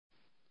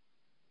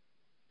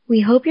We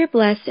hope you're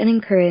blessed and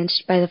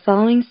encouraged by the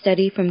following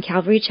study from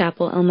Calvary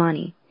Chapel, El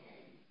Monte.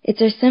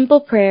 It's our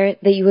simple prayer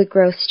that you would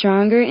grow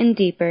stronger and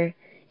deeper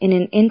in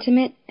an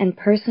intimate and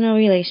personal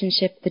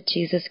relationship with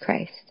Jesus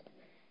Christ.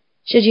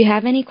 Should you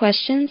have any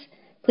questions,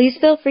 please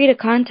feel free to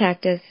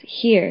contact us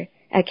here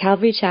at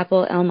Calvary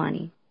Chapel, El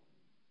Monte.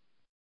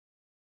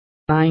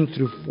 9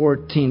 through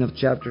 14 of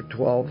chapter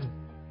 12.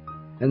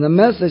 And the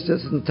message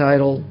is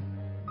entitled,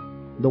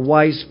 The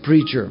Wise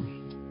Preacher.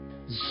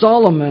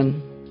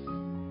 Solomon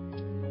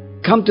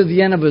come to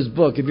the end of his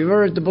book. If you've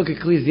ever read the book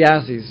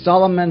Ecclesiastes,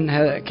 Solomon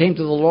came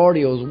to the Lord.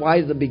 He was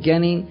wise at the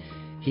beginning.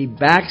 He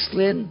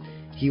backslid.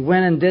 He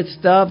went and did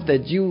stuff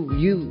that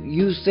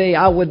you say,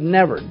 I would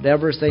never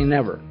say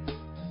never.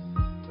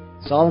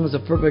 Solomon's a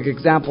perfect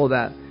example of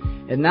that.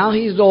 And now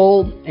he's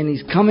old and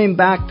he's coming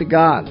back to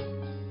God.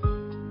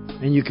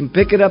 And you can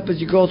pick it up as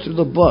you go through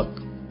the book.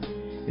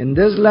 In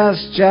this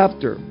last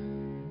chapter,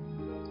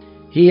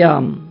 he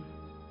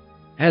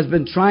has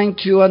been trying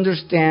to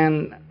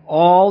understand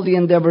all the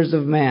endeavors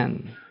of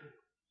man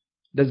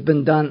that's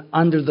been done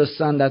under the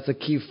sun. That's a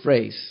key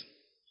phrase.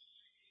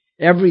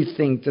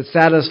 Everything to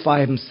satisfy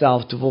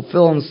himself, to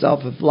fulfill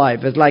himself with life.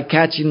 It's like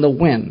catching the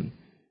wind.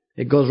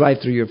 It goes right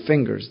through your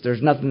fingers.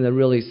 There's nothing that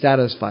really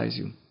satisfies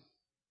you.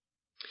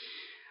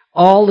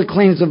 All the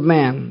claims of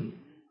man,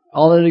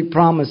 all that he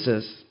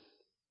promises,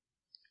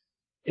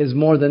 is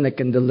more than it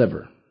can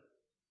deliver.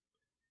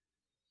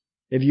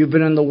 If you've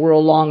been in the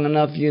world long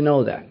enough, you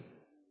know that.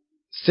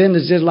 Sin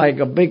is just like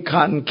a big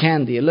cotton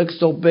candy. It looks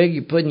so big,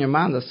 you put it in your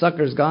mouth, the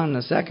sucker's gone in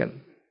a second.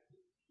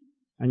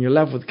 And you're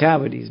left with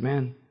cavities,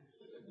 man.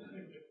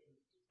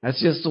 That's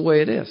just the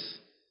way it is.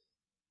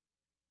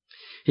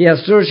 He has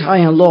searched high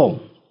and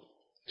low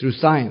through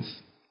science,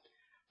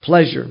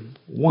 pleasure,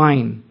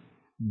 wine,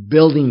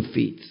 building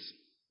feats,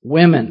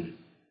 women,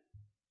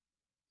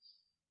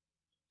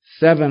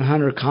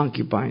 700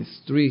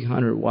 concubines,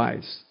 300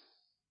 wives.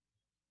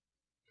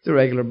 It's a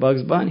regular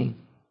Bugs Bunny.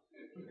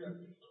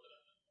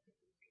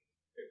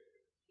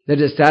 Did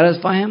it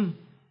satisfy him?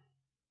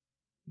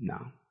 No.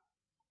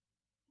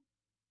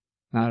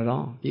 Not at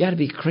all. You got to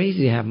be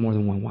crazy to have more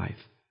than one wife.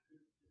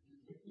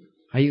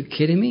 Are you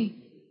kidding me?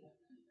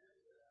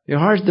 Your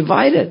heart's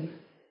divided.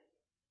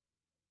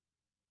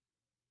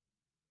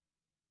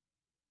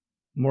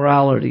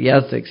 Morality,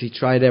 ethics, he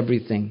tried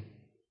everything.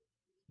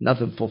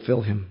 Nothing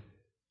fulfilled him.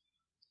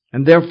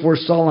 And therefore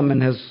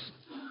Solomon has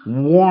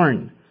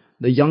warned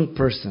the young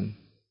person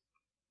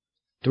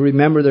to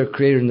remember their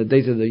Creator in the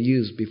days of their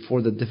youth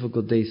before the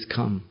difficult days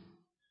come.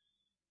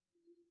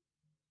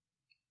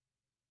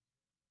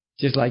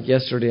 Just like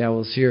yesterday, I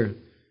was here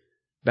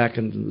back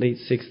in the late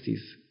 60s,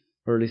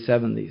 early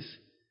 70s.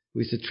 We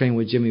used to train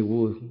with Jimmy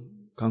Wu,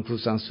 Kung Fu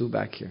San Soo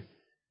back here.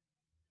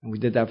 And we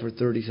did that for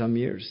 30-some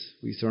years.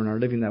 We used to earn our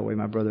living that way,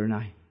 my brother and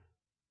I.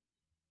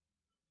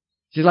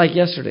 Just like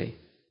yesterday.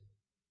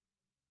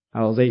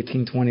 I was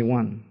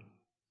 1821.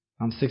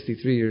 I'm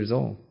 63 years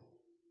old.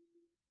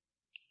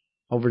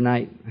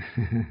 Overnight.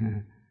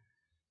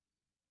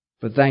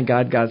 But thank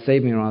God, God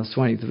saved me when I was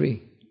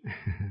 23.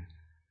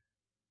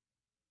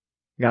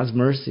 God's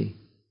mercy.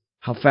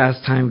 How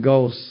fast time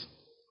goes.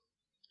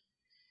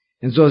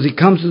 And so as he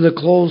comes to the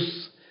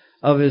close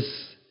of his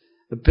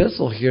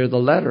epistle here, the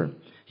letter,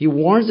 he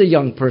warns the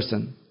young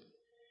person.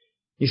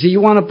 You see, you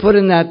want to put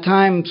in that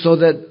time so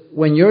that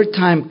when your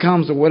time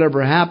comes or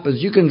whatever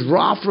happens, you can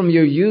draw from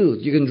your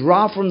youth. You can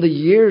draw from the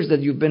years that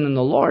you've been in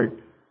the Lord.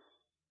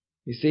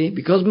 You see,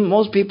 because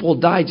most people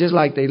die just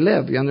like they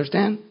live. You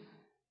understand?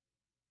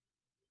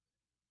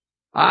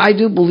 I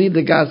do believe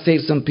that God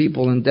saved some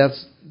people in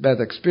death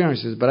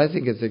experiences, but I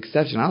think it's the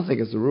exception. I don't think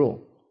it's the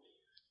rule.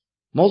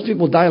 Most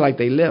people die like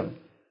they live.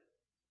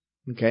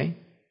 Okay?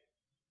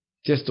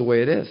 Just the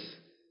way it is.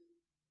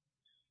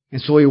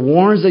 And so he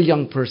warns the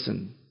young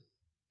person,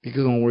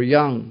 because when we're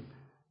young,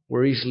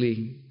 we're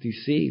easily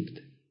deceived.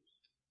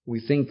 We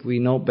think we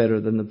know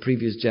better than the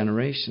previous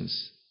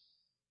generations.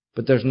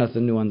 But there's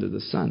nothing new under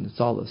the sun.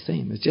 It's all the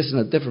same. It's just in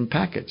a different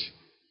package.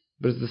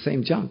 But it's the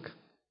same junk.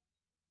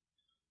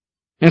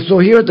 And so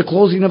here at the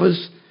closing of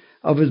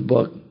his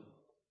book,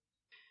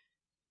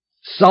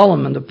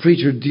 Solomon, the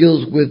preacher,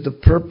 deals with the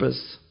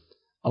purpose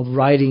of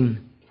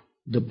writing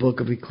the book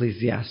of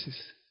Ecclesiastes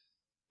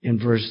in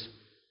verse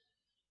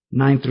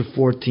 9 through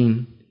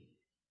 14.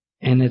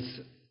 And it's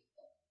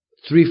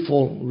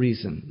threefold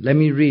reason. Let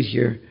me read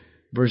here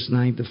verse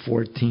 9 to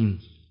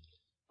 14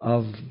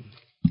 of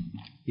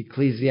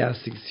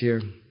Ecclesiastes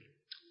here,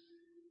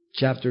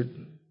 chapter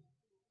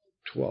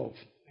 12.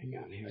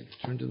 Hang on here,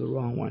 I turned to the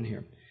wrong one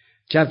here.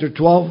 Chapter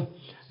 12,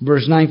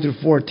 verse 9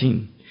 through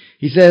 14.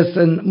 He says,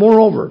 and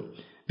moreover,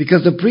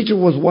 because the preacher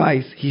was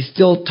wise, he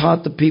still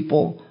taught the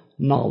people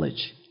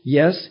knowledge.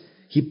 Yes,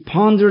 he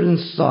pondered and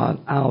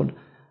sought out,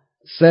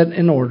 set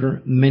in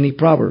order many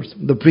proverbs.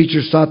 The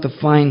preacher sought to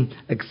find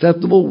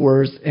acceptable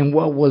words, and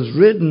what was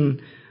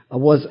written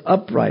was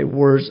upright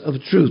words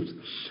of truth.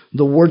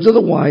 The words of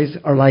the wise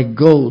are like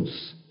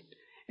goads,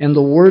 and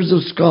the words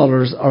of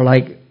scholars are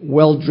like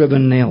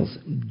well-driven nails,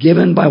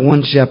 given by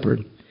one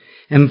shepherd.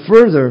 And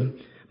further,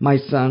 my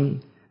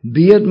son,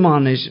 Be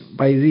admonished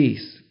by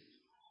these.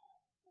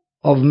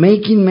 Of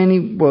making many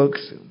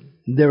books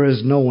there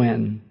is no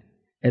end,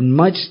 and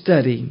much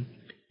study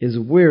is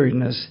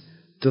weariness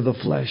to the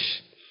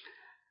flesh.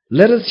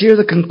 Let us hear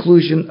the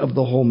conclusion of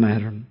the whole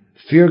matter.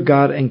 Fear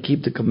God and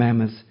keep the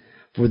commandments,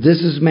 for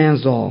this is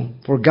man's all.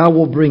 For God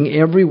will bring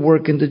every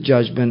work into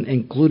judgment,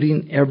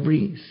 including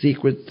every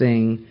secret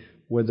thing,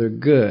 whether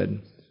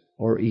good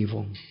or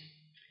evil.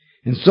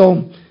 And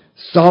so,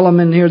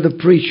 Solomon here, the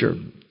preacher,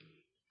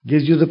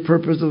 gives you the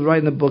purpose of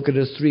writing the book. It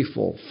is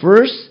threefold.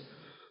 First,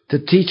 to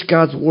teach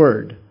God's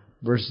word,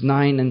 verse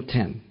 9 and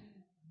 10.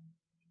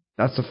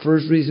 That's the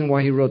first reason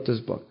why he wrote this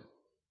book.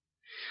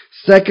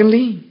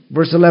 Secondly,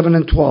 verse 11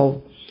 and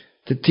 12,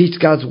 to teach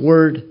God's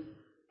word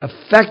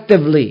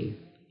effectively.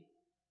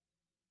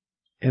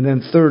 And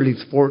then thirdly,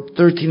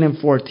 13 and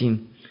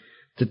 14,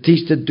 to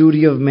teach the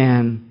duty of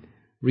man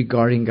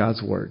regarding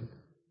God's word.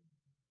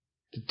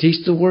 To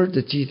teach the word,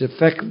 to teach it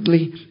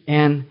effectively,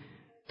 and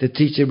to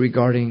teach it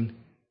regarding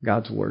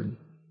God's word.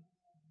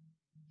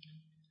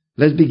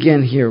 Let's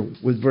begin here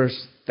with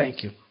verse.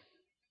 Thank you.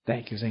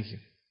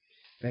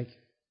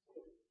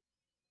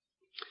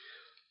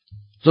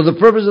 So the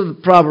purpose of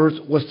the Proverbs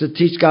was to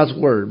teach God's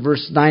word,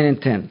 verse 9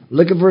 and 10.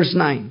 Look at verse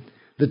 9.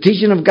 The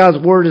teaching of God's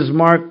word is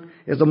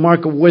a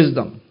mark of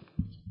wisdom.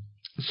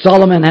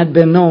 Solomon had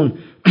been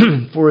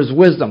known for his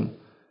wisdom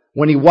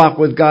when he walked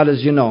with God,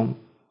 as you know.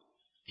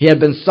 He had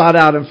been sought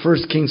out in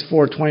 1 Kings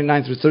 4,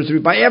 29 through 33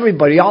 by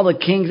everybody, all the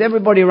kings,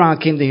 everybody around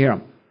came to hear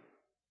him.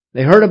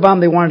 They heard about him,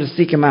 they wanted to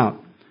seek him out.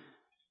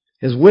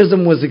 His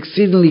wisdom was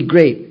exceedingly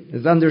great,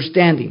 his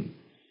understanding.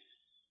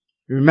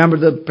 You remember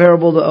the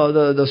parable,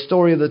 the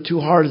story of the two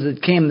harlots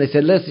that came. They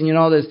said, listen,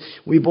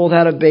 we both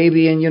had a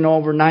baby, and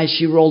overnight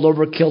she rolled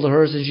over, killed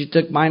hers, and she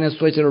took mine and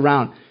switched it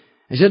around.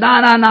 And she said,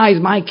 no,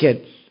 he's my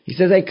kid. He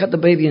says, hey, cut the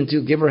baby in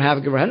two, give her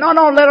half, give her half. No,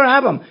 let her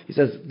have him. He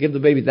says, give the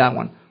baby that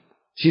one.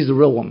 She's the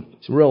real one.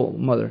 She's a real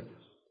mother.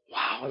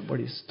 Wow,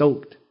 everybody's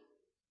stoked.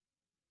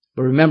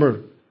 But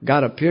remember,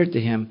 God appeared to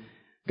him.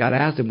 God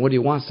asked him, what do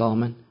you want,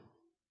 Solomon?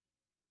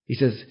 He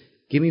says,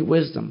 give me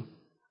wisdom.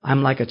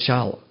 I'm like a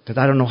child because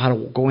I don't know how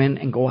to go in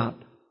and go out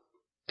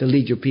to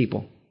lead your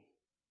people.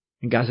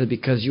 And God said,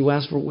 because you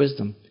asked for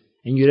wisdom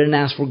and you didn't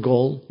ask for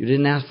gold, you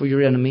didn't ask for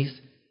your enemies,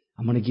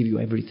 I'm going to give you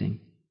everything.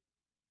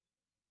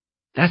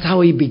 That's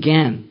how he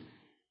began.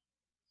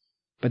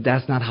 But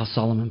that's not how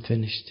Solomon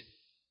finished.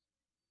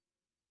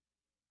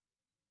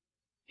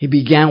 He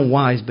began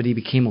wise, but he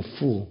became a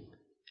fool.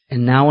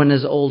 And now in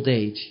his old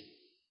age,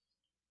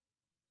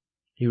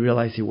 he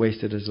realized he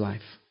wasted his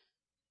life.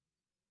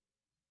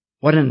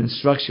 What an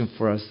instruction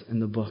for us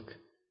in the book.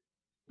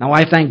 Now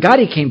I thank God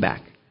he came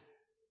back.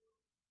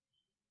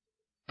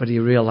 But he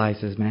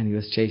realizes, man, he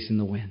was chasing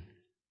the wind.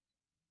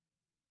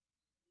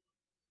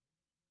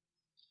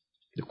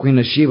 The Queen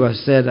of Sheba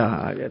said,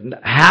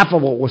 half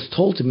of what was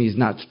told to me is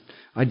not,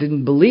 I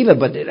didn't believe it,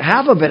 but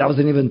half of it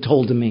wasn't even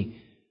told to me.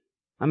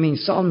 I mean,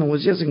 Solomon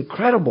was just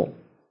incredible.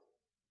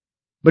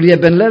 But he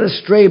had been led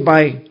astray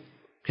by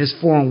his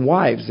foreign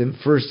wives in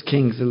 1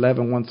 Kings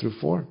 11, 1 through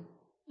 4.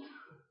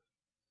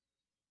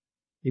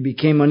 He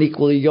became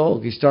unequally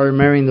yoked. He started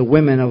marrying the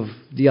women of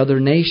the other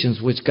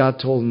nations, which God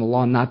told him in the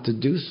law not to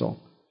do so.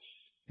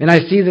 And I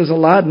see there's a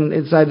lot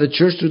inside the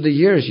church through the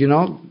years,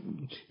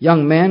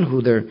 young men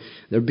who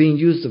they're being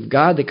used of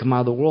God. They come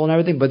out of the world and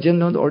everything, but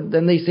or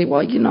then they say,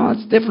 well,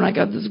 it's different. I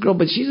got this girl,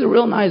 but she's a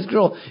real nice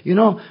girl,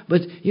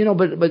 but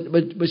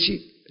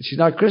she's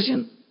not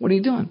Christian. What are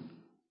you doing?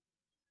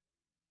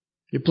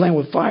 You're playing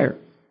with fire.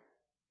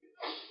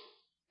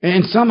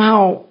 And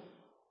somehow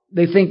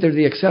they think they're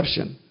the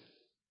exception.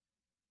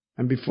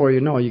 And before you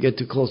know it, you get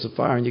too close to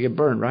fire and you get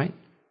burned, right?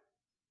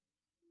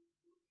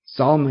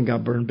 Solomon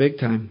got burned big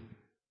time.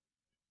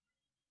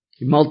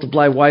 He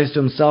multiplied wives to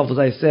himself, as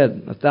I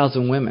said,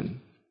 1,000 women.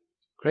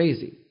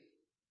 Crazy.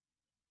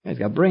 He's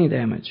got brain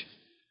damage.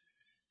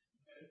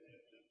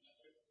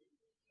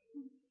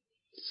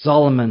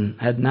 Solomon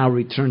had now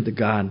returned to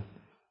God.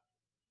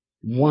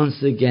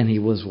 Once again, he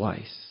was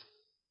wise.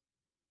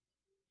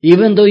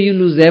 Even though you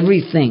lose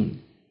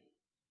everything,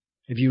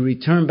 if you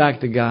return back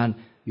to God,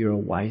 you're a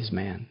wise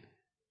man.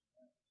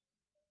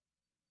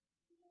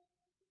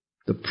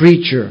 The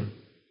preacher,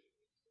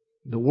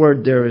 the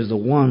word there is the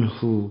one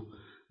who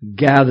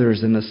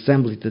gathers an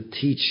assembly to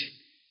teach.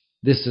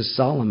 This is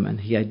Solomon.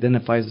 He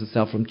identifies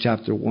himself from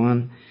chapter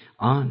 1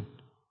 on.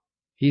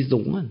 He's the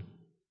one.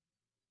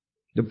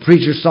 The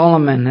preacher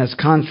Solomon has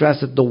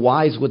contrasted the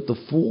wise with the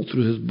fool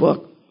through his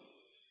book.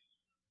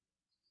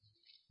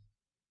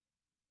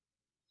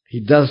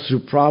 He does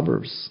through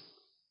Proverbs,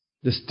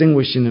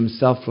 distinguishing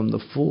himself from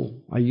the fool.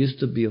 I used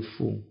to be a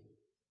fool.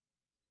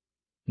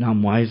 Now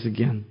I'm wise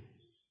again.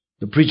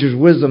 The preacher's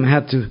wisdom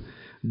had to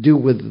do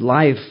with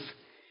life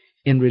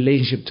in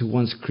relationship to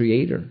one's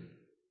Creator.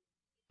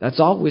 That's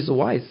always the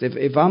wise.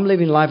 If I'm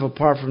living life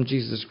apart from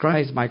Jesus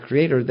Christ, my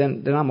Creator,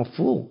 then I'm a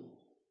fool.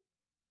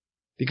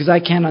 Because I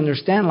can't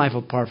understand life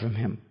apart from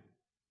Him.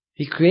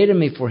 He created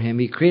me for Him.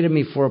 He created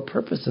me for a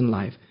purpose in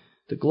life,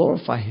 to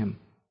glorify Him,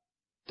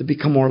 to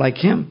become more like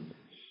Him.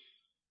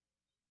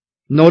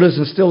 Notice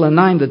in still in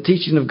 9, the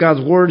teaching of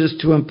God's Word is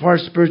to impart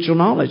spiritual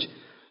knowledge.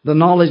 The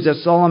knowledge that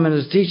Solomon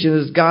is teaching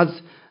is God's,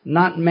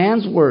 not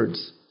man's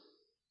words.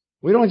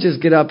 We don't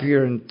just get up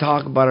here and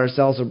talk about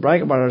ourselves or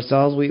brag about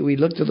ourselves. We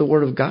look to the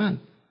Word of God.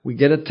 We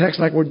get a text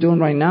like we're doing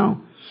right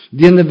now.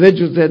 The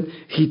individuals that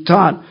he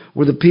taught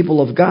were the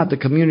people of God, the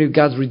community of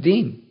God's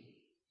redeemed.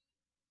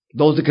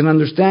 Those that can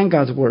understand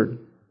God's Word.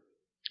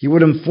 He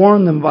would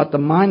inform them about the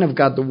mind of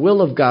God, the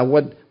will of God,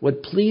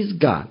 what pleased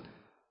God.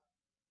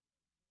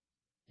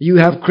 You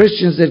have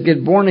Christians that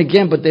get born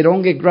again, but they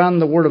don't get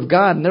grounded in the Word of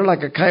God, and they're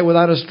like a kite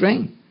without a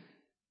string.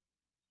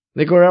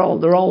 They're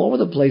all over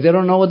the place. They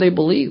don't know what they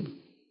believe.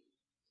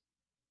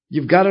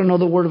 You've got to know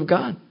the Word of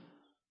God.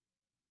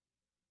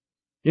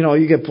 You know,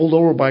 you get pulled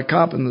over by a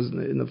cop in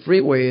the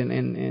freeway,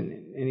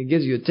 and he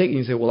gives you a ticket, and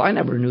you say, well, I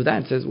never knew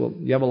that. It says, well,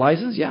 you have a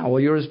license? Yeah, well,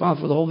 you're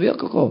responsible for the whole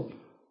vehicle code.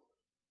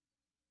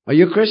 Are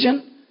you a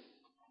Christian?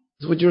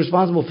 That's what you're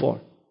responsible for.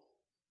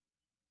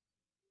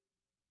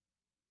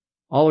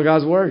 All of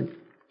God's Word.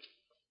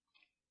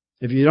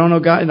 If you don't know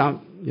God,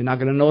 you're not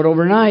going to know it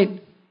overnight.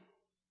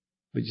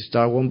 But you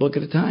start one book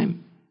at a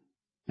time.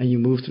 And you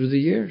move through the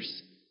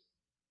years.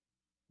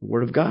 The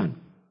Word of God.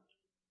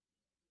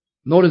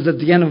 Notice at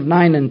the end of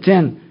 9 and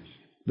 10,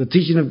 the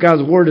teaching of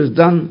God's Word is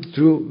done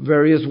through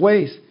various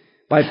ways.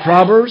 By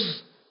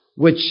proverbs,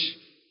 which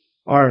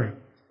are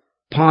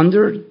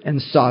pondered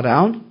and sought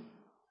out.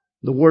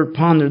 The word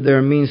pondered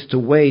there means to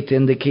weigh, to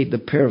indicate the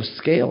pair of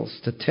scales,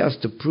 to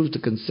test, to prove, to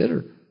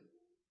consider.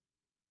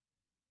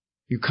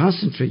 You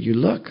concentrate, you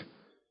look.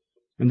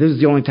 And this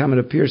is the only time it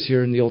appears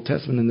here in the Old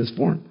Testament in this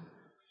form.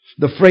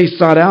 The phrase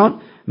sought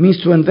out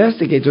means to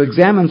investigate, to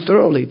examine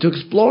thoroughly, to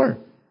explore.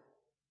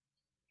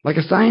 Like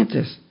a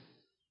scientist.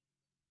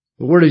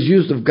 The word is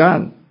used of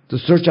God to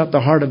search out the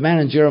heart of man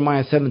in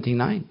Jeremiah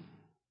 17:9.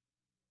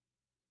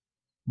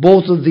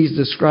 Both of these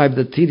describe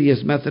the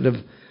tedious method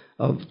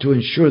to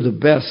ensure the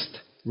best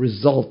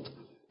result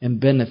and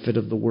benefit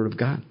of the Word of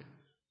God.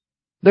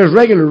 There's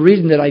regular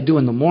reading that I do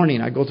in the morning.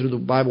 I go through the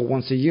Bible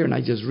once a year and I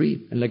just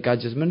read and let God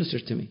just minister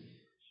to me.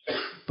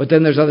 But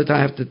then there's other times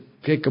I have to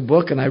pick a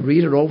book and I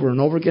read it over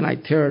and over again. I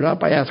tear it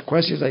up. I ask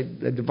questions. I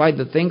divide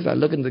the things. I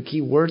look into the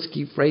key words,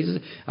 key phrases.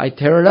 I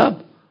tear it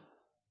up.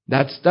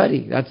 That's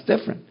study. That's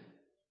different.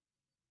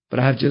 But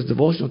I have just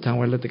devotional time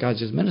where I let the God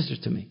just minister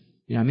to me.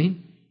 You know what I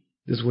mean?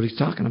 This is what he's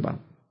talking about.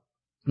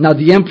 Now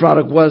the end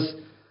product was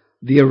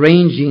the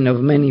arranging of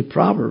many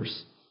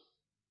proverbs.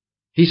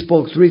 He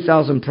spoke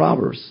 3,000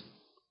 proverbs.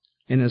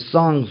 And his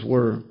songs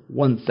were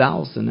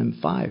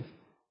 1,005.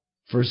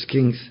 1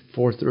 Kings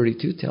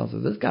 4:32 tells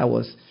us this guy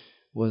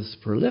was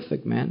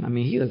prolific, man. I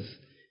mean,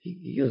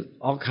 he was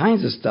all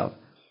kinds of stuff.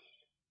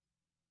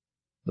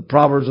 The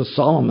Proverbs of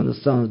Solomon, the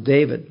son of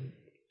David,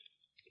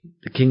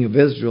 the king of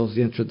Israel, is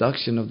the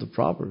introduction of the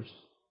Proverbs,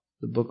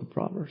 the book of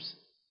Proverbs.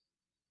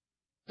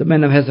 The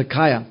men of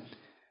Hezekiah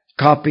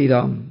copied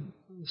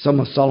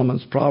some of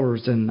Solomon's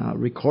Proverbs and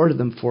recorded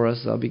them for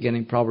us,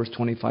 beginning Proverbs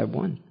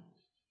 25:1.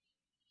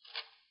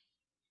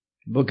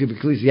 The book of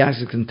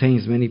Ecclesiastes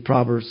contains many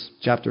proverbs.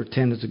 Chapter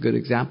 10 is a good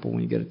example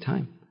when you get a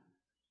time.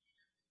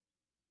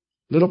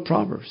 Little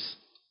proverbs.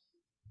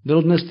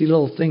 Little nifty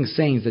little things,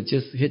 sayings that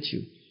just hit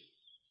you.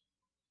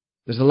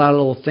 There's a lot of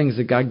little things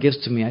that God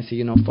gives to me. I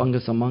say,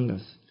 fungus among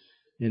us,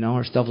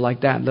 or stuff like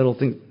that. Little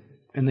things,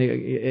 and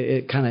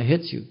it kind of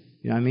hits you.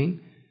 You know what I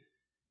mean?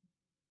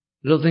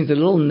 Little things, the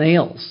little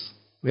nails.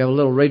 We have a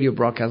little radio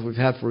broadcast we've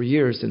had for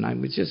years, and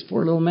it's just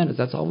 4 little minutes.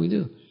 That's all we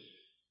do.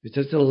 It's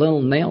just a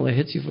little nail that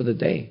hits you for the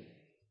day.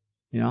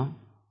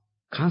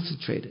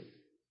 Concentrate it.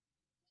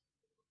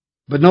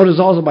 But notice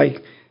also by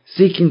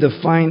seeking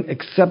to find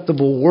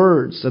acceptable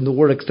words, and the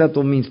word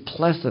acceptable means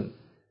pleasant,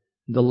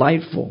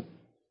 delightful.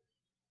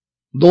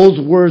 Those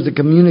words that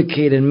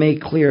communicate and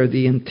make clear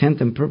the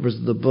intent and purpose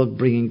of the book,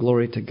 bringing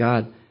glory to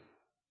God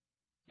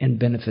and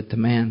benefit to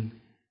man.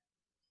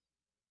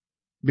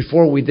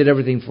 Before we did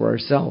everything for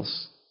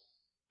ourselves.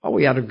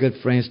 We had our good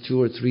friends,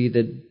 2 or 3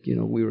 that,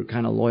 we were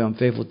kind of loyal and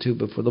faithful to,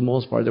 but for the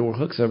most part, there were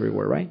hooks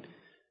everywhere, right?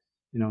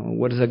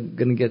 What is that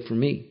going to get for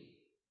me?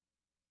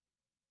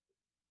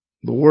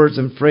 The words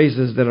and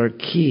phrases that are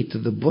key to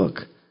the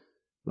book,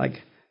 like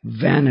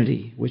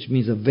vanity, which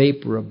means a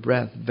vapor, a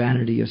breath,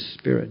 vanity of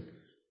spirit.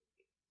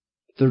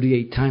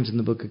 38 times in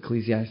the book of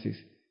Ecclesiastes.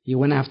 He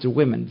went after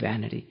women,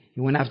 vanity.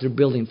 He went after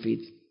building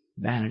feats,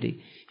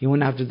 vanity. He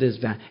went after this,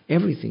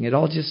 everything. It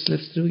all just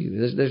slips through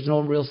you. There's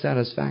no real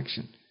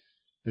satisfaction.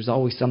 There's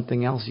always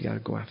something else you got to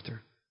go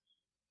after.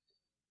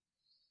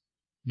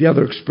 The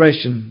other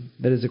expression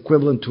that is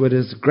equivalent to it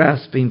is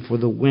grasping for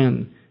the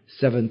wind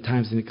 7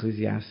 times in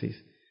Ecclesiastes.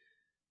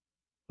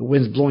 The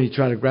wind's blowing, you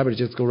try to grab it, it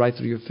just goes right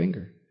through your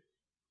finger.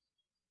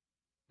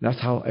 That's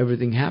how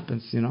everything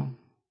happens, You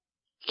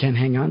can't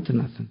hang on to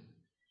nothing.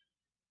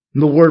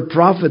 And the word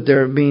profit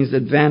there means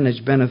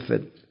advantage,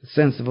 benefit,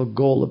 sense of a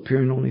goal,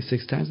 appearing only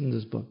 6 times in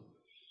this book.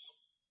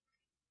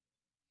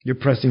 You're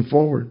pressing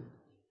forward.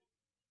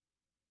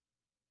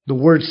 The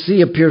word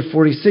see appeared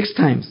 46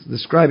 times,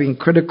 describing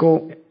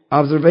critical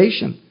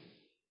observation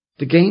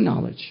to gain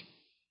knowledge.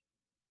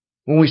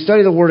 When we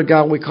study the Word of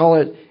God, we call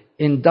it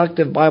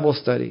inductive Bible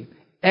study,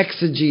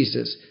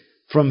 exegesis.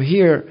 From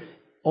here,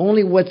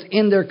 only what's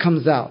in there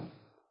comes out.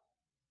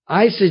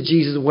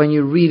 Eisegesis, when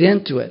you read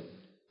into it.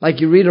 Like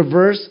you read a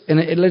verse, and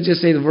let's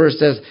just say the verse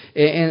says,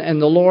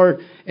 and the Lord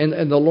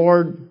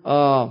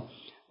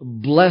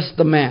blessed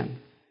the man.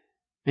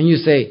 And you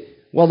say,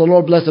 well, the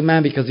Lord blessed the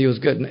man because he was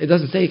good. It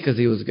doesn't say because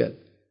he was good.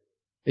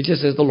 It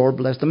just says the Lord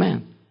blessed the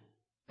man.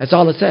 That's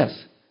all it says.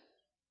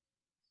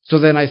 So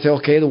then I say,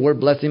 okay, the word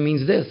blessing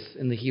means this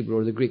in the Hebrew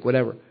or the Greek,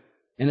 whatever.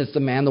 And it's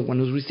the man, the one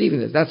who's receiving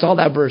this. That's all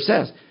that verse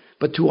says.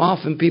 But too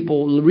often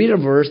people read a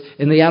verse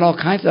and they add all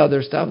kinds of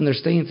other stuff and they're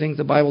saying things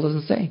the Bible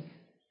doesn't say.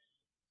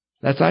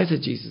 That's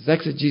eisegesis.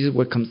 Exegesis is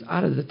what comes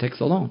out of the text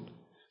alone.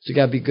 So you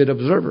got to be a good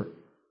observer.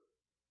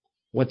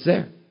 What's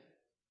there?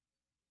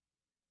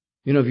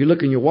 You know, if you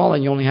look in your wallet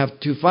and you only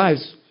have 2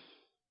 5s,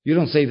 you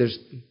don't say there's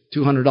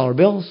 $200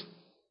 bills.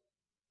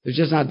 They're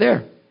just not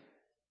there.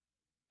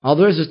 All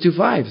there is 2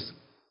 5s.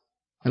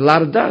 And a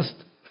lot of dust.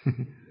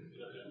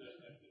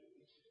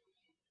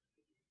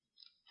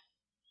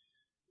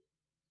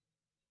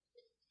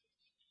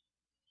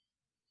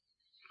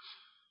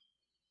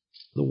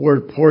 The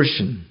word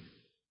portion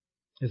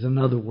is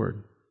another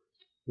word.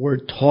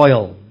 Word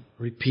toil,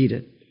 repeat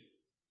it.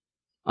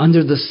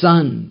 Under the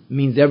sun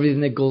means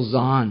everything that goes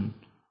on.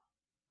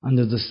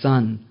 Under the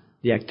sun,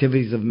 the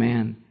activities of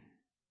man.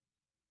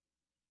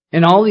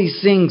 And all these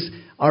things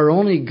are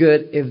only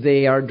good if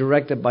they are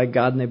directed by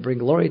God and they bring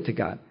glory to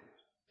God.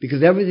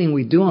 Because everything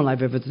we do in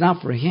life, if it's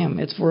not for Him,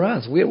 it's for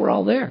us. We're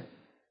all there.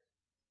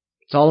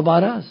 It's all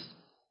about us.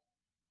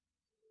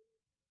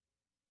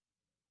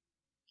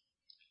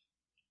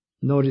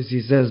 Notice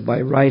he says,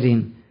 by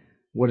writing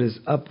what is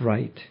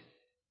upright,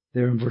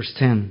 there in verse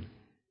 10.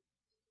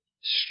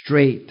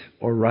 Straight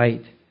or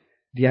right.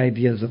 The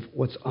ideas of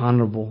what's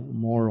honorable,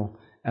 moral,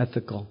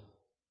 ethical.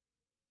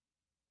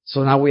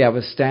 So now we have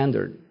a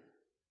standard.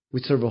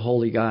 We serve a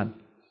holy God.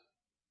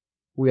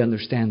 We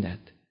understand that.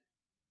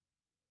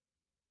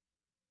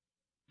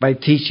 By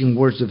teaching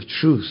words of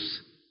truth,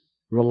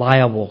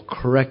 reliable,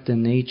 correct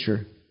in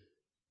nature.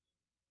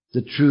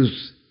 The truth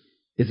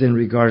is in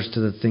regards to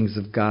the things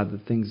of God, the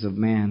things of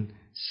man,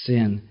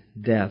 sin,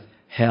 death,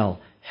 hell,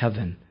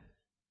 heaven.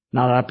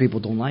 Not a lot of people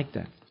don't like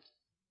that.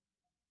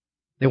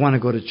 They want to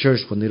go to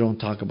church when they don't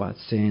talk about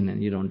sin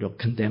and you don't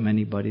condemn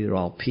anybody. They're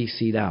all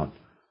PC'd out.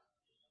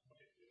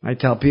 I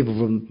tell people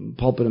from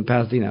pulpit in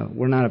Pasadena,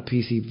 we're not a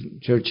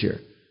PC church here.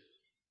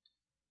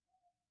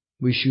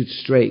 We shoot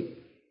straight.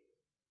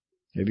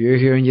 If you're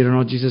here and you don't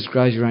know Jesus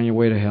Christ, you're on your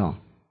way to hell.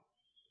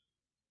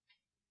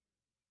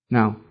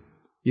 Now,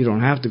 you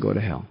don't have to go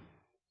to hell.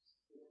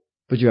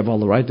 But you have all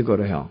the right to go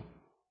to hell.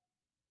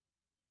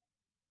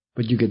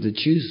 But you get to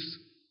choose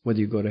whether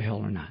you go to hell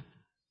or not.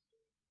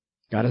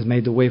 God has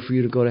made the way for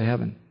you to go to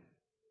heaven.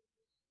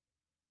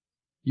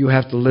 You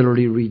have to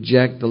literally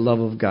reject the love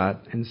of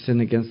God and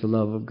sin against the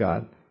love of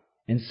God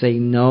and say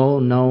no,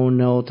 no,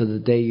 no to the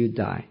day you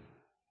die.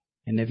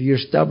 And if you're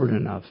stubborn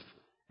enough,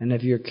 and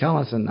if you're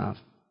callous enough,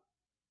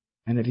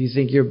 and if you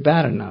think you're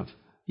bad enough,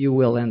 you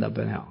will end up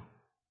in hell.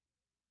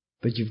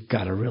 But you've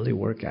got to really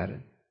work at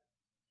it.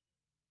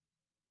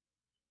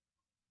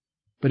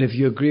 But if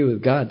you agree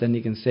with God, then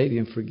He can save you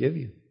and forgive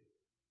you.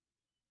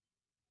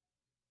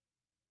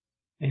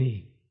 And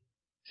He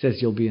says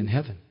you'll be in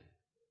heaven.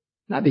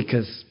 Not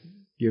because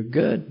you're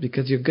good,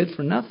 because you're good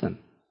for nothing.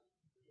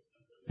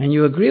 And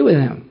you agree with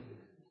Him.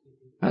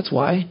 That's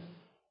why.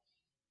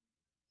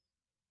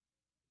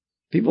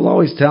 People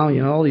always tell me,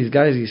 all these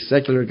guys, these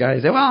secular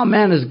guys, say, well,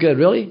 man is good.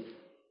 Really?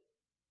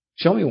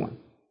 Show me one.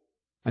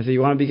 I say,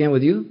 you want to begin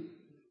with you?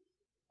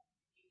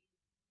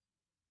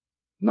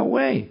 No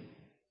way.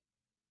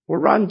 We're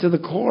rotten to the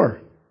core.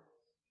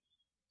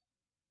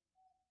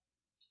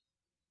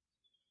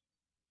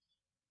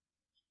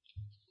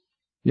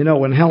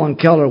 When Helen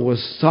Keller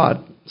was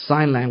taught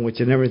sign language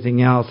and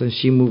everything else, and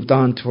she moved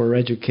on to her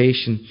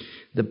education,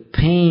 the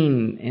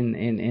pain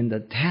and the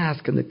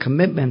task and the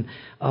commitment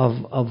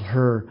of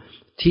her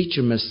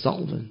teacher, Miss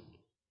Sullivan,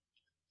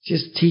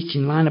 just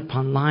teaching line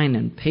upon line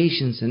and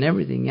patience and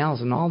everything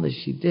else and all that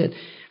she did,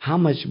 how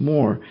much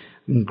more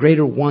and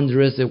greater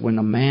wonder is it when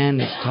a man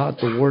is taught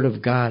the Word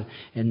of God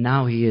and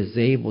now he is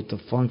able to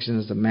function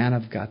as a man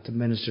of God to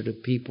minister to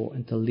people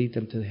and to lead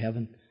them to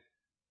heaven.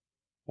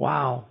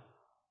 Wow.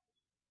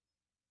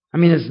 I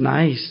mean, it's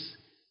nice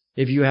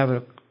if you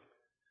have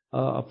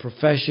a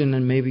profession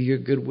and maybe you're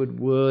good with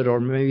wood or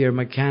maybe you're a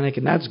mechanic,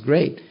 and that's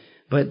great.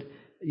 But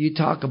you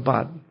talk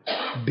about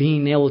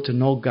being able to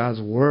know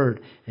God's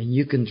Word and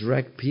you can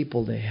direct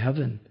people to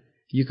heaven.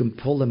 You can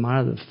pull them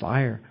out of the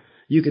fire.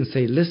 You can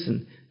say,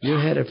 listen,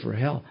 you're headed for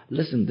hell.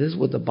 Listen, this is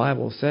what the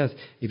Bible says.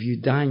 If you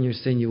die in your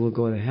sin, you will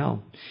go to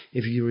hell.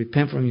 If you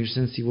repent from your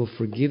sins, He will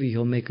forgive you.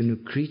 He'll make a new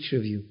creature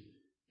of you.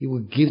 He will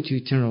give you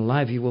eternal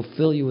life. He will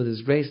fill you with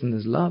His grace and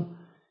His love.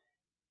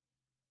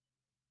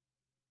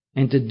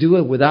 And to do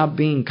it without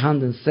being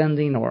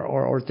condescending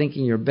or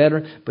thinking you're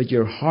better, but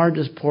your heart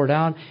is poured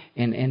out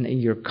and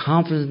you're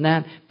confident in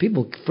that,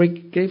 people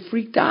get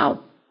freaked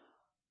out.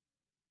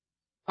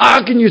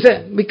 How can you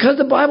say? Because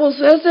the Bible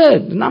says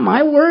it. Not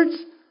my words.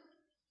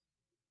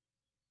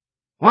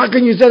 How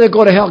can you say they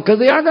go to hell? Because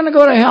they are going to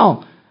go to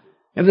hell.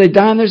 If they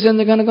die in their sin,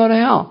 they're going to go to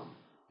hell.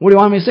 What do you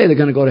want me to say? They're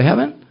going to go to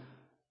heaven?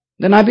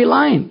 Then I'd be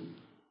lying.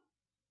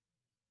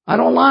 I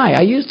don't lie.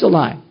 I used to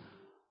lie.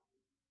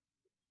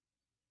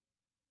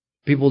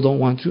 People don't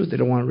want truth. They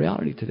don't want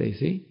reality today,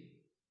 see?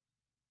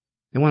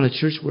 They want a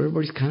church where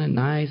everybody's kind of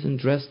nice and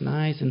dressed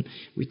nice and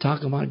we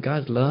talk about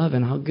God's love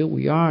and how good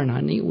we are and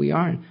how neat we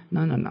are.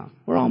 No.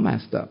 We're all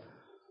messed up.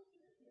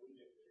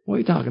 What are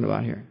you talking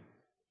about here?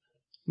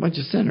 A bunch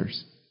of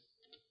sinners.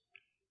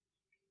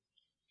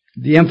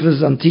 The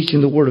emphasis on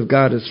teaching the Word of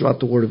God is throughout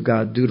the Word of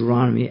God.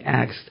 Deuteronomy,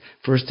 Acts,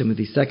 1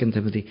 Timothy, 2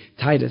 Timothy,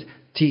 Titus.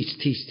 Teach.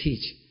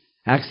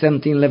 Acts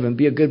 17:11.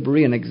 Be a good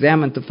Berean.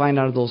 Examine to find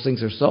out if those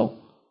things are so.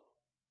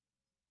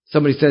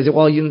 Somebody says,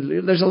 well,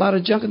 there's a lot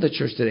of junk in the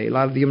church today. A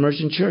lot of the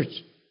immersion church.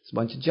 It's a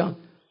bunch of junk.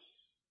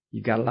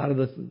 You've got a lot of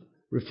the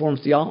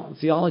Reformed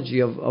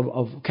theology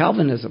of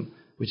Calvinism,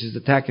 which is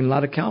attacking a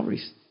lot of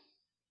Calvaries.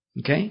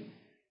 Okay?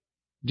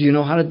 Do you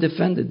know how to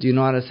defend it? Do you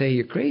know how to say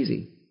you're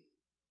crazy?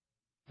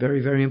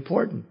 Very, very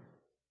important.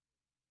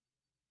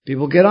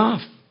 People get off.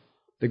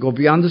 They go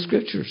beyond the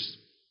Scriptures.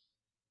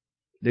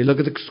 They look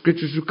at the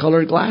Scriptures through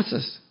colored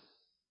glasses.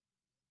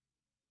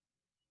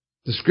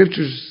 The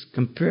Scriptures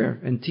compare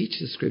and teach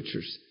the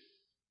Scriptures.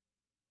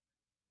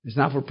 It's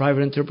not for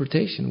private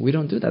interpretation. We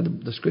don't do that.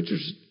 The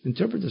Scriptures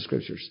interpret the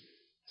Scriptures.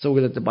 So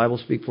we let the Bible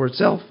speak for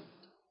itself.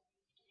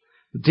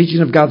 The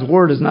teaching of God's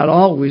Word is not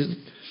always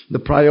the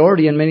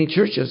priority in many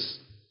churches.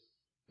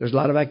 There's a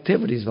lot of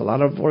activities, a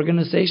lot of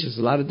organizations,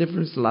 a lot of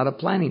difference, a lot of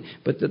planning.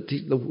 But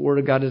the Word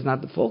of God is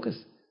not the focus.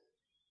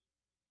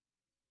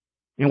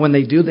 And when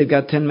they do, they've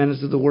got 10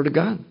 minutes of the Word of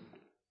God.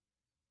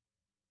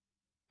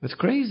 That's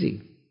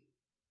crazy.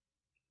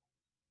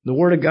 The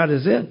Word of God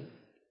is it.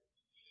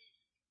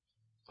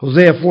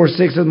 Hosea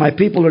 4:6 says, my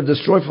people are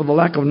destroyed for the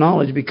lack of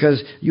knowledge.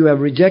 Because you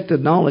have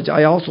rejected knowledge,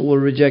 I also will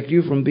reject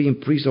you from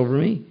being priest over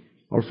me,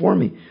 or for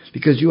me.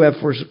 Because you have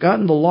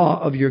forgotten the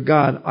law of your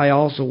God, I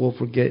also will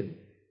forget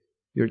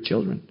your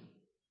children.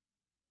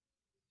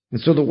 And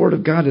so the Word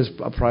of God is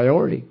a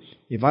priority.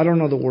 If I don't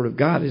know the Word of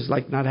God, it's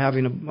like not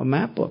having a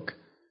map book.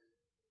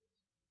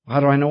 How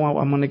do I know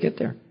I'm going to get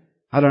there?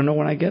 How do I know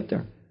when I get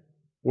there?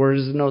 Where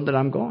does it know that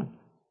I'm going?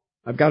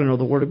 I've got to know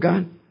the Word of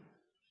God.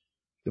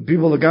 The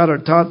people of God are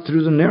taught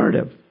through the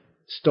narrative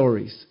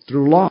stories,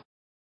 through law,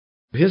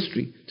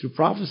 history, through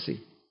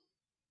prophecy.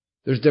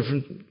 There's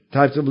different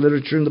types of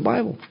literature in the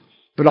Bible.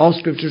 But all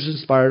Scripture is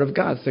inspired of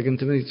God. 2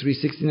 Timothy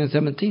 3:16 and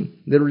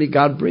 17. Literally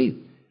God breathed.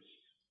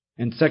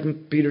 And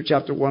 2 Peter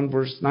chapter 1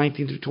 verse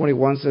 19 through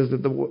 21 says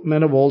that the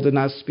men of old did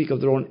not speak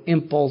of their own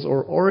impulse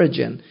or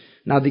origin.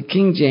 Now the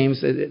King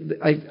James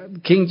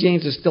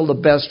is still the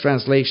best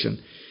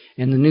translation.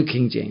 And the New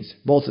King James.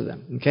 Both of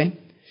them. Okay?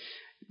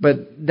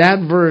 But that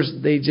verse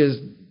they just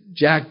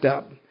jacked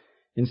up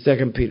in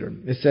 2 Peter.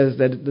 It says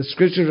that the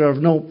Scriptures are of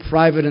no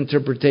private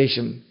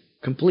interpretation.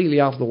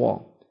 Completely off the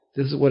wall.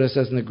 This is what it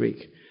says in the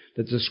Greek.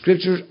 That the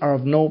Scriptures are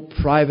of no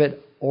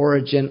private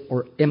origin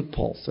or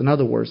impulse. In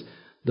other words,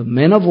 the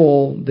men of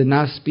old did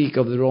not speak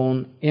of their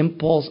own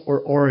impulse or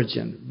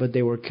origin, but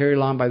they were carried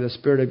along by the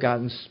Spirit of God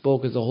and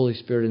spoke as the Holy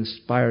Spirit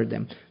inspired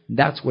them.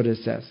 That's what it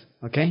says.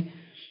 Okay?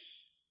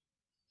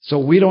 So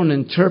we don't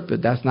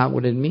interpret. That's not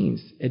what it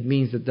means. It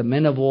means that the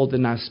men of old did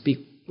not speak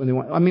when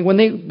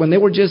they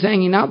were just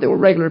hanging out, they were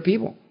regular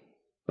people,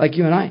 like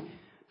you and I.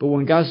 But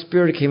when God's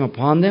Spirit came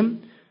upon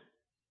them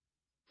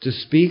to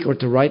speak or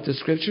to write the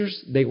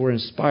Scriptures, they were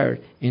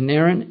inspired,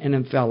 inerrant, and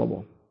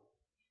infallible.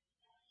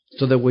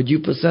 So that what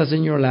you possess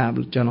in your lab,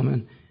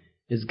 gentlemen,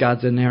 is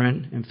God's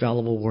inerrant,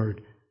 infallible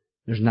Word.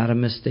 There's not a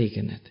mistake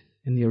in it,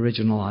 in the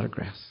original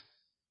autographs.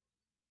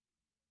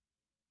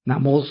 Now,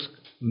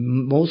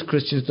 most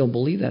Christians don't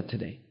believe that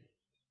today.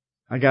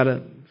 I got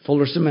a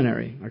Fuller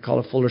Seminary. I call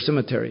it Fuller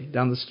Cemetery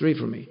down the street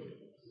from me.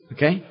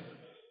 Okay?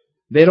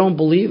 They don't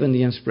believe in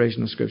the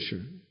inspiration of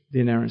Scripture, the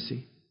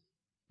inerrancy.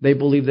 They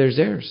believe there's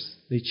theirs.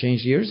 They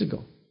changed years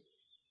ago.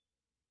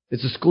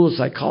 It's a school of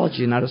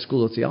psychology, not a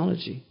school of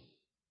theology.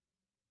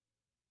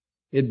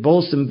 It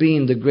boasts in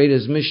being the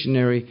greatest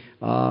missionary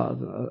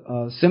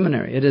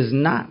seminary. It is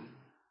not.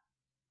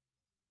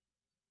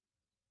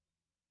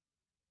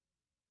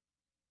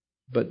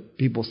 But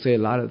people say a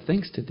lot of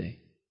things today.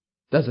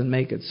 Doesn't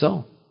make it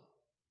so.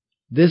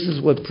 This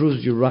is what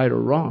proves you right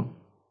or wrong.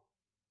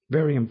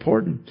 Very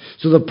important.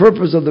 So the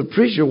purpose of the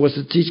preacher was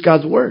to teach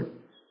God's Word.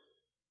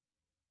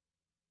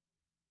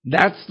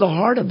 That's the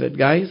heart of it,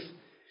 guys.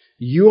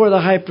 You are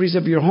the high priest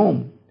of your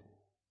home.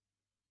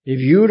 If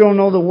you don't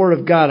know the Word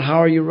of God,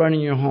 how are you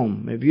running your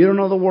home? If you don't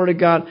know the Word of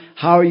God,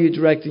 how are you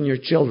directing your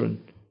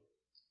children?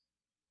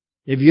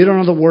 If you don't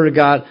know the Word of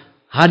God,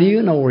 how do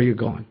you know where you're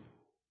going?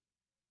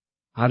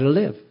 How to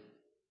live?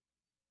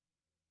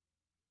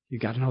 You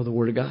got to know the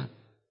Word of God.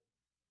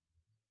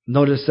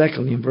 Notice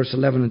secondly in verse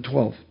 11 and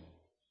 12.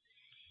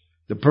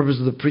 The purpose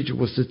of the preacher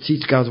was to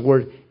teach God's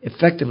Word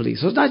effectively.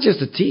 So it's not just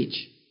to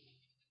teach,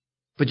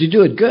 but you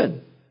do it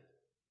good.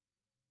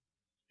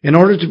 In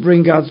order to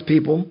bring God's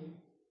people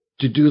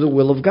to do the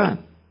will of God.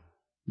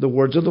 The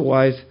words of the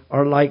wise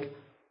are like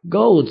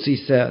goads, he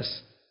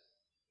says.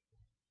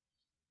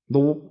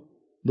 The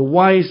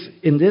wise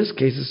in this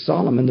case is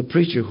Solomon, the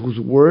preacher, whose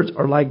words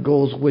are like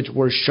goads, which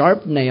were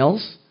sharp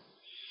nails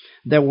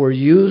that were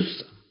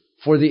used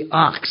for the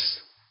ox.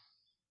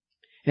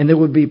 And they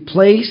would be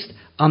placed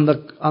on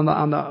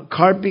the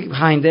cart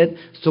behind it,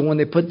 so when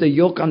they put the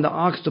yoke on the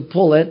ox to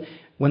pull it,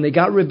 when they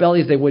got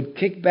rebellious, they would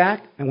kick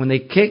back, and when they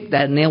kicked,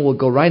 that nail would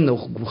go right in the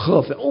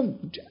hoof. Oh,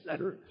 that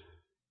hurt.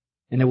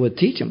 And it would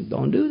teach them,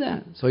 don't do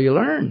that. So you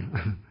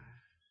learn.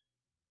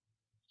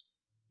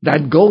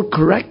 That goat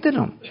corrected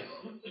him.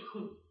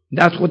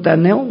 That's what that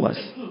nail was.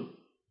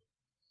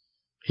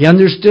 He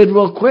understood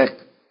real quick.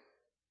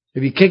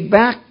 If you kick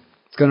back,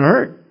 it's going to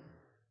hurt.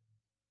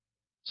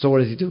 So what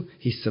does he do?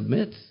 He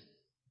submits.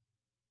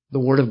 The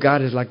Word of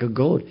God is like a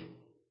goad.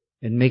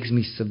 It makes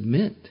me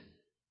submit.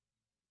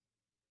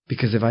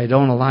 Because if I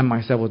don't align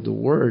myself with the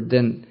Word,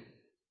 then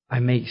I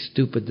make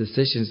stupid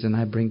decisions and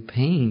I bring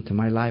pain to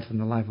my life and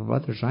the life of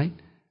others, right?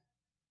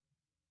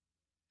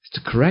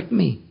 It's to correct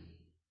me.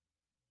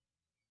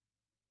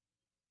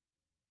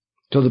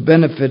 So the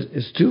benefit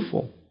is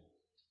twofold.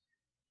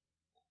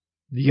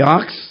 The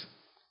ox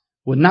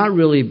would not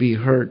really be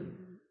hurt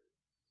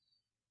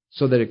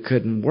so that it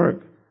couldn't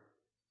work.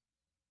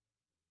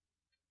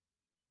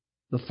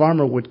 The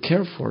farmer would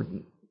care for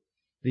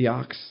the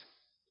ox,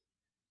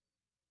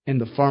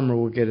 and the farmer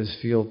would get his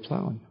field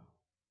plowed.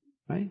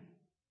 Right?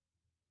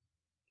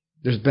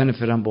 There's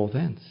benefit on both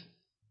ends.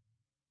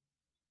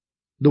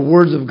 The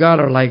words of God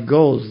are like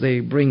goads.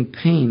 They bring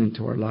pain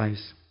into our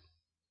lives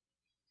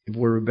if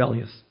we're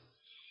rebellious.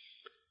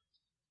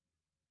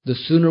 The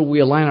sooner we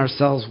align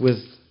ourselves with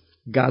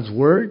God's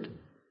Word,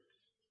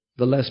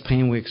 the less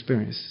pain we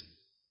experience.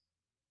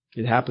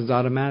 It happens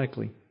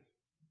automatically.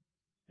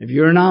 If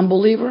you're a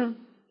non-believer,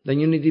 then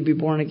you need to be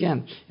born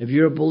again. If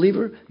you're a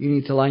believer, you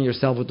need to align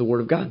yourself with the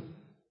Word of God.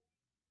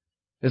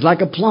 It's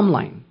like a plumb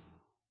line.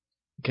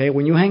 Okay,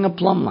 when you hang a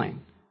plumb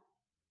line,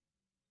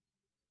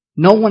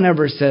 no one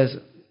ever says,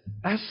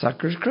 that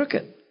sucker's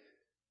crooked.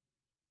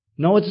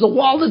 No, it's the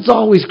wall that's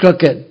always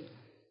crooked.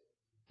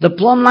 The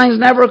plumb line's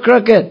never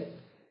crooked.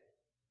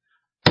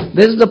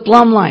 This is the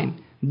plumb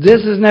line.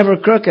 This is never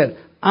crooked.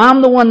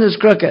 I'm the one that's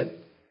crooked.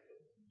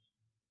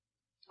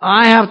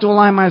 I have to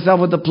align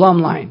myself with the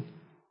plumb line.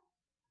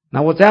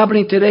 Now what's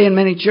happening today in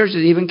many churches,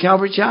 even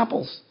Calvary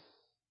chapels,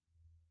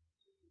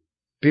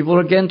 people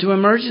are getting to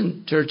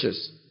immersion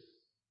churches.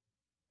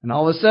 And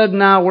all of a sudden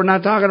now we're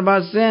not talking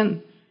about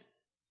sin.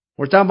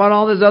 We're talking about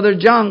all this other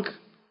junk.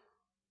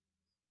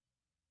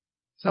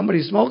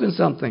 Somebody's smoking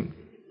something.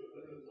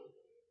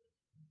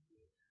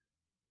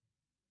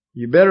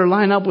 You better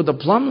line up with the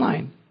plumb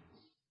line.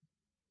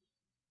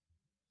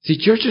 See,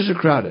 churches are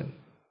crowded.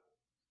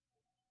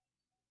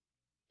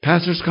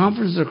 Pastors'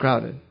 conferences are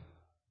crowded.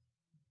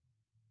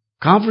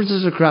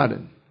 Conferences are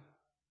crowded.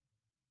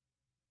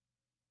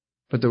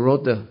 But the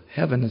road to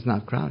heaven is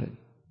not crowded.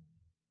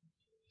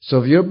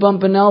 So if you're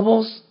bumping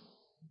elbows,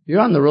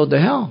 you're on the road to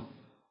hell.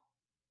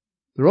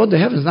 The road to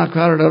heaven is not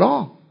crowded at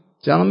all.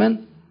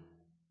 Gentlemen,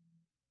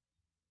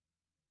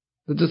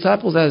 the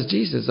disciples asked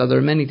Jesus, are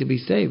there many to be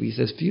saved? He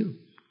says, few.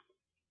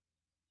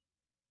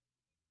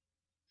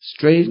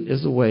 Straight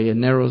is the way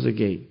and narrow is the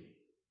gate,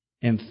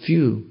 and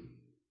few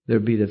there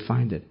be that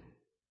find it.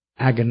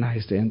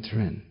 Agonize to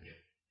enter in.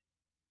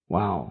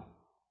 Wow.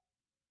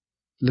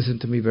 Listen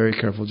to me very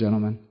careful,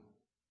 gentlemen.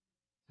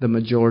 The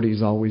majority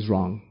is always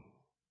wrong.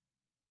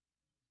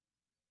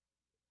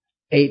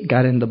 8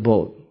 got in the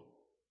boat.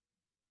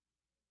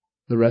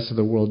 The rest of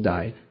the world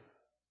died.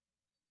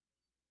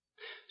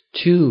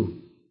 2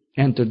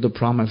 entered the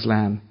promised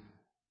land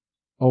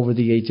over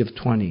the age of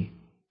 20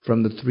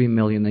 from the 3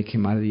 million that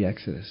came out of the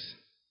Exodus.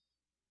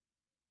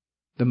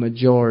 The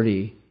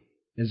majority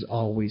is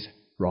always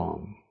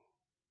wrong.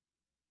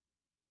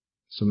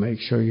 So make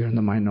sure you're in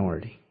the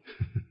minority.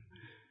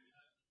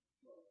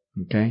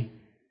 Okay?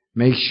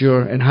 Make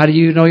sure. And how do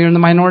you know you're in the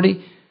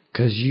minority?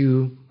 Because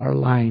you are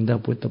lined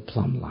up with the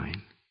plumb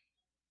line.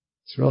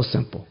 It's real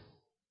simple.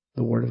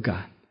 The Word of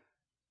God.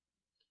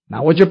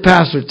 Not what your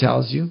pastor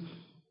tells you.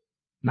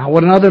 Not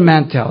what another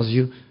man tells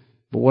you.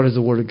 But what does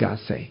the Word of God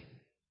say?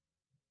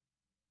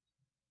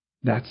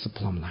 That's the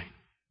plumb line.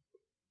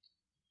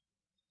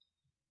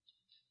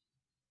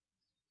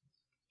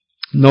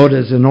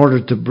 Notice, in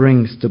order to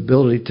bring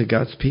stability to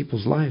God's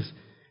people's lives,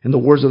 and the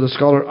words of the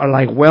scholar are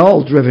like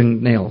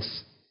well-driven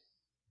nails.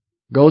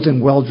 Goats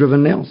and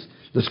well-driven nails.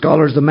 The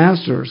scholar is the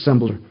master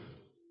assembler.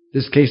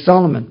 This case,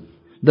 Solomon.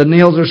 The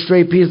nails are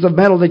straight pieces of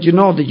metal that you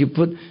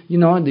put,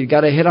 and you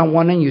got a hit on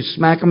one end, you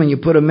smack them and you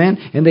put them in,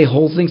 and they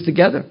hold things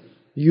together.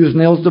 You use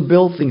nails to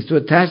build things, to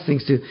attach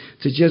things, to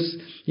just,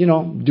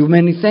 do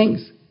many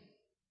things.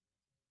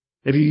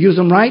 If you use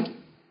them right,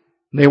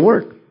 they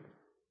work.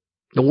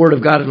 The Word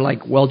of God is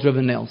like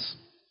well-driven nails.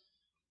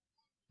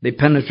 They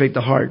penetrate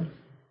the heart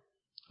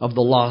of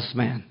the lost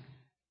man,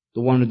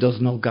 the one who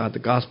doesn't know God. The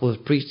gospel is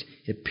preached,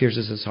 it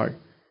pierces his heart.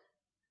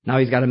 Now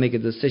he's got to make a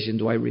decision.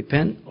 Do I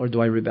repent or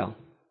do I rebel?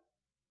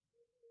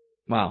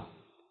 Wow.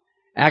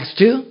 Acts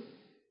 2,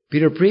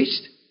 Peter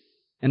preached,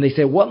 and they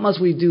said, what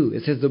must we do?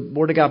 It says the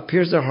Word of God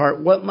pierced their heart.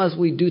 What must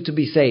we do to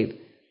be saved?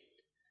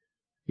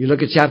 You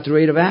look at chapter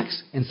 8 of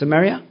Acts in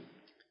Samaria.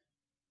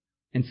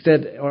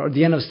 Instead, or at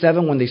the end of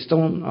 7, when they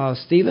stoned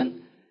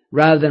Stephen,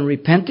 rather than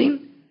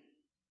repenting,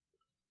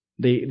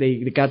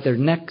 they got their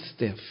neck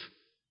stiff.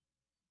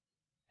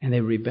 And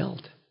they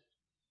rebelled.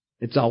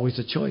 It's always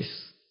a choice.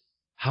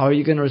 How are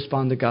you going to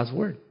respond to God's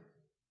Word?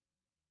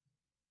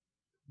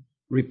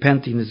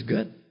 Repenting is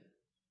good.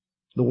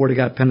 The Word of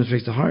God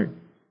penetrates the heart.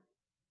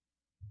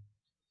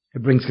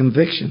 It brings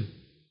conviction.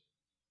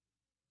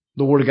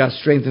 The Word of God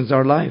strengthens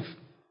our life.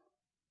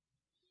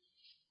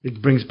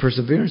 It brings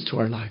perseverance to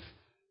our life.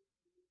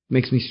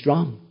 Makes me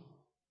strong.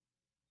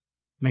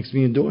 Makes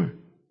me endure.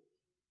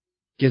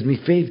 Gives me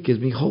faith, gives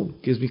me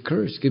hope, gives me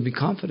courage, gives me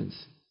confidence.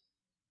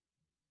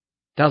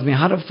 Tells me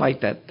how to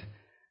fight that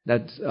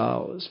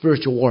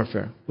spiritual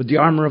warfare with the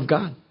armor of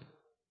God,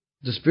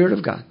 the Spirit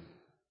of God.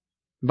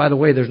 By the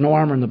way, there's no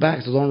armor in the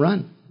back, so don't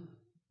run.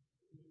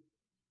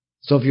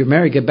 So if you're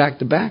married, get back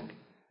to back.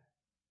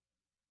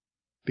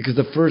 Because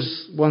the first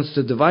ones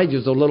to divide you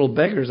is the little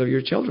beggars of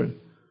your children.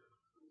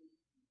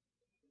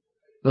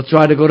 They'll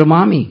try to go to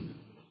mommy.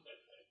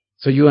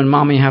 So you and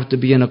mommy have to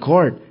be in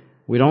accord.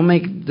 We don't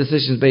make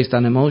decisions based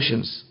on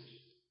emotions.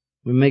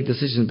 We make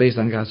decisions based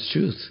on God's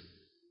truth.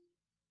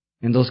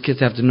 And those kids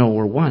have to know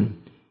we're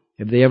one.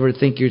 If they ever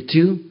think you're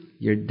two,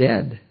 you're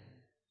dead.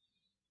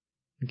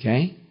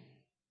 Okay?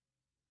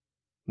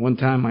 One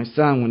time my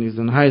son, when he was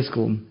in high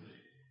school,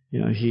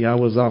 I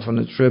was off on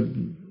a trip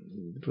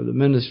for the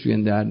ministry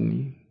and that,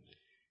 and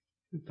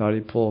he thought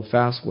he'd pull a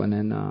fast one.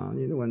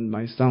 And when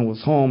my son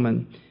was home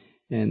and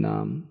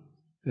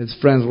his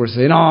friends were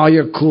saying, "Oh,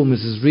 you're cool,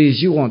 Mrs.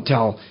 Reese. You won't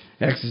tell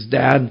X's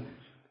dad."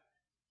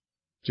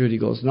 Judy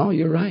goes, "No,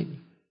 you're right.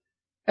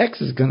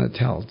 X is going to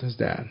tell his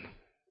dad."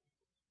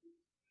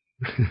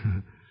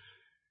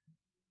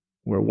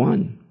 We're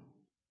one.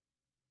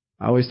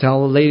 I always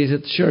tell the ladies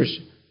at the church,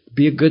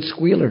 be a good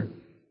squealer.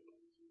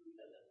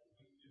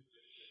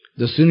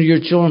 The sooner your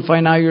children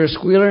find out you're a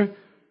squealer,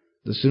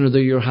 the sooner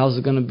your house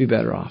is going to be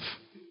better off.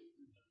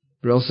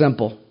 Real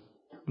simple.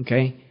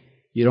 Okay?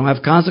 You don't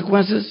have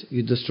consequences,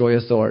 you destroy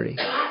authority.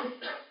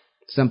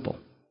 Simple.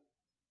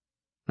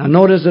 Now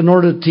notice, in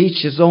order to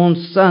teach his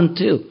own son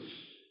too.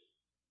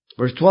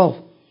 Verse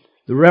 12.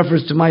 The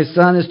reference to my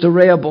son is to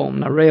Rehoboam.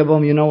 Now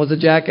Rehoboam, was a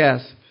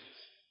jackass.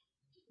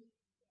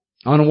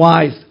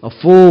 Unwise. A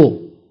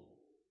fool.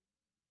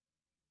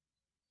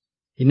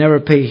 He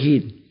never paid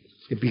heed.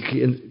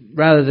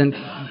 Rather than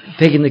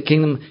taking the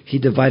kingdom, he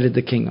divided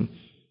the kingdom.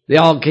 They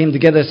all came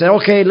together and said,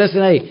 okay,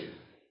 listen, hey.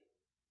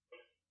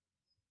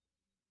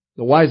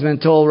 The wise men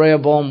told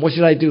Rehoboam, what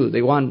should I do?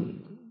 They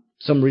want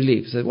some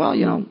relief. He said, well,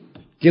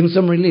 give them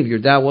some relief. Your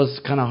dad was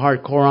kind of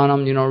hardcore on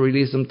them,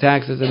 release some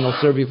taxes and they'll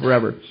serve you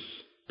forever.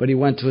 But he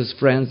went to his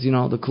friends,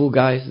 the cool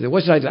guys. He said,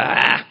 what should I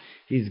do?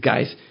 These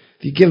guys.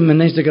 If you give them an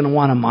inch, they're going to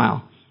want a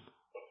mile.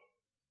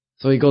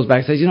 So he goes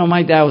back and says,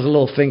 my dad was a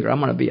little finger. I'm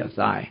going to be a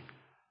thigh.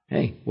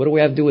 Hey, what do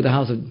we have to do with the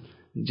house of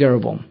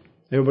Jeroboam?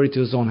 Everybody to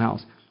his own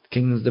house. The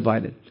kingdom's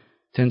divided.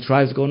 10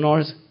 tribes go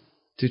north.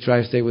 2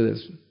 tribes stay with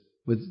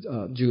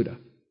Judah.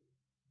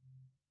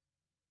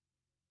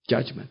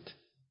 Judgment.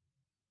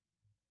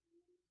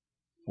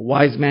 A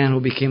wise man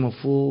who became a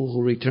fool,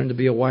 who returned to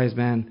be a wise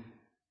man,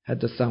 had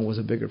the son was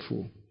a bigger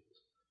fool.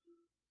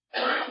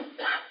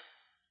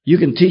 You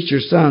can teach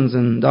your sons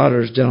and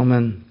daughters,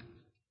 gentlemen,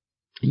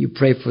 and you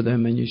pray for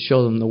them and you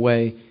show them the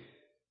way,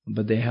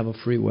 but they have a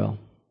free will.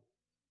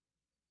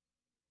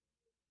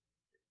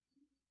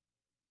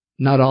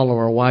 Not all of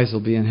our wives will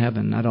be in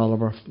heaven. Not all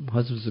of our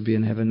husbands will be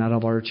in heaven. Not all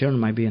of our children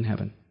might be in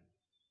heaven.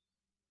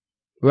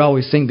 We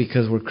always think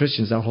because we're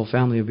Christians, our whole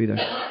family will be there.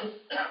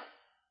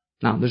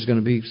 Now, there's going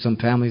to be some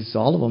families,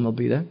 all of them will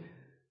be there.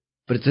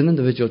 But it's an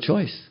individual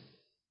choice.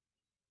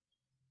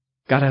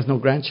 God has no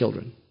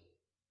grandchildren.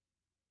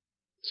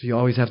 So you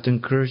always have to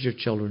encourage your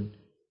children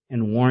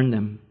and warn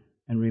them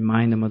and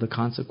remind them of the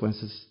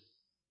consequences.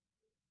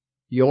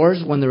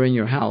 Yours when they're in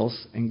your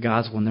house, and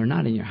God's when they're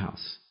not in your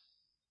house.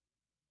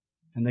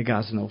 And that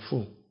God's no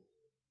fool.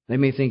 They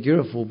may think you're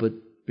a fool, but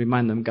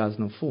remind them God's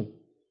no fool.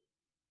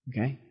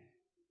 Okay?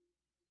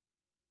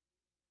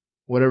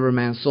 Whatever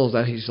man sows,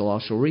 that he shall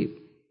also reap.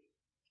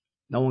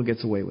 No one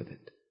gets away with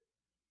it.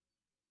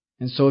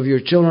 And so if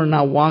your children are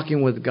not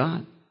walking with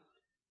God,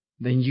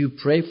 then you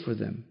pray for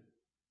them.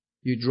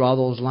 You draw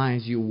those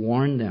lines, you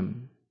warn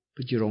them,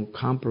 but you don't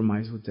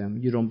compromise with them.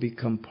 You don't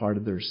become part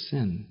of their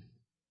sin.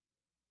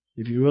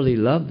 If you really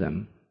love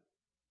them,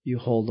 you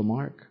hold the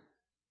mark.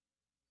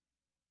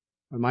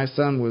 When my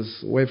son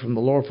was away from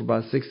the Lord for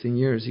about 16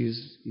 years,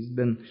 he's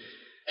been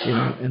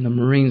in the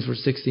Marines for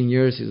 16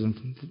 years. He's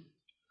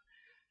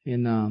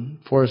in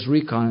Forest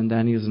Recon, and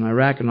then he was in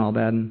Iraq and all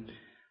that.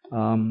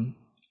 And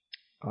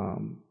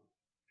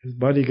his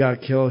buddy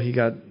got killed. He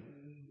got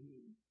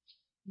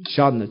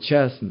shot in the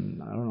chest,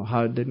 and I don't know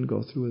how it didn't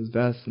go through his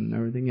vest and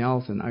everything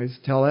else. And I used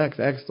to tell X,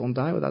 don't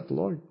die without the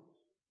Lord.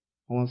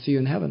 I want to see you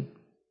in heaven.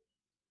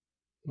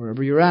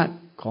 Wherever you're at,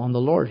 call on the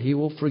Lord. He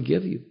will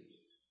forgive you.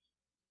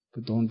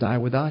 but don't die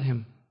without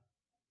Him.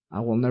 I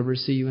will never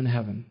see you in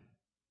heaven.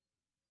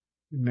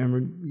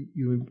 Remember,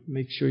 you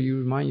make sure you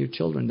remind your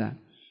children that.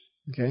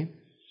 Okay?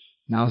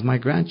 Now it's my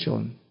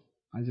grandchildren.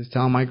 I just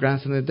tell my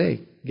grandson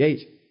today,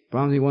 Gage,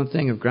 promise me one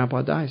thing. If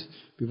Grandpa dies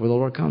before the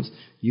Lord comes,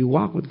 you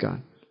walk with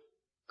God.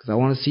 Because I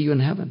want to see you in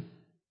heaven.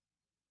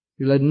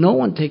 You let no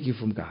one take you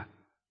from God.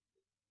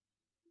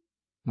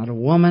 Not a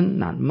woman,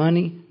 not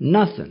money,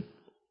 nothing.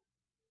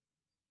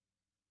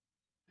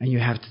 And you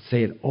have to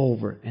say it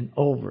over and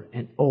over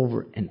and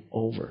over and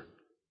over.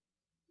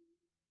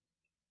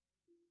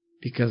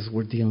 Because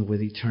we're dealing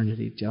with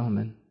eternity,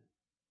 gentlemen.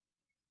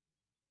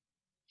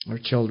 Our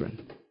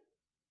children.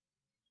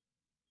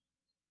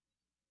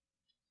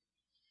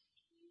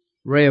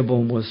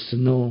 Rehoboam was to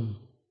know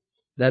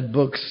that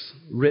books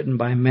written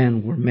by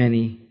men were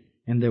many,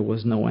 and there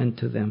was no end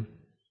to them.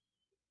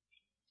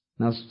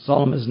 Now,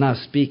 Solomon is not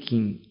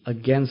speaking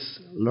against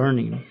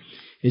learning.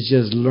 It's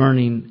just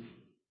learning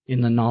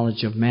in the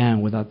knowledge of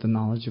man without the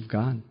knowledge of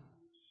God.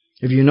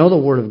 If you know the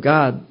Word of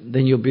God,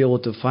 then you'll be able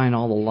to find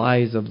all the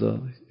lies of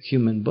the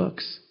human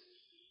books.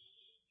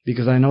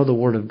 Because I know the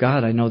Word of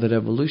God, I know that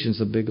evolution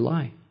is a big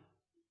lie.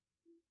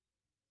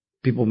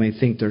 People may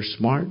think they're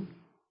smart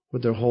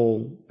with their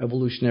whole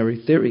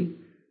evolutionary theory.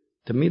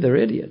 To me, they're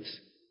idiots.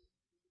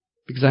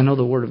 Because I know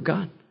the Word of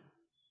God.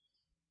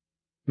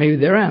 Maybe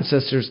their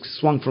ancestors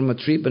swung from a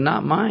tree, but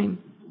not mine.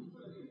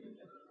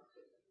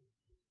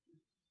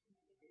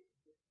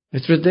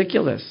 It's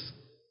ridiculous.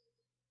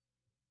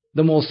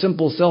 The most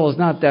simple cell is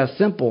not that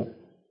simple.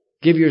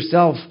 Give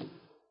yourself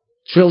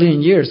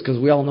trillion years, because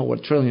we all know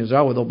what trillions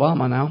are with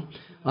Obama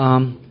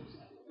now.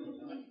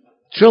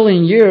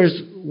 Trillion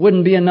years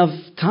wouldn't be enough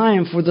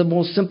time for the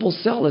most simple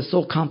cell. It's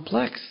so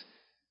complex.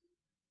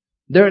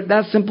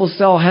 That simple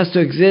cell has to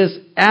exist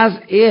as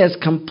is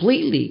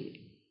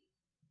completely.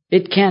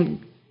 It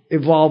can't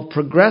evolve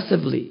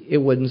progressively. It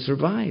wouldn't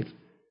survive.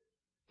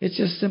 It's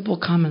just simple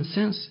common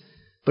sense.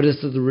 But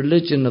it's the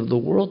religion of the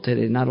world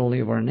today, not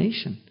only of our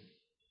nation.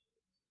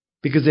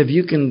 Because if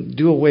you can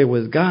do away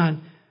with God,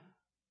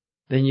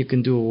 then you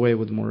can do away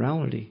with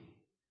morality,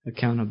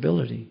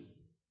 accountability,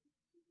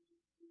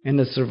 and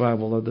the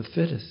survival of the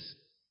fittest.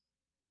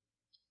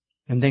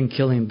 And then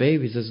killing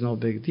babies is no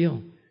big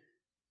deal.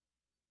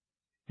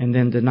 And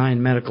then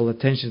denying medical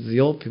attention to the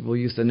old people,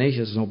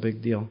 euthanasia is no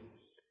big deal.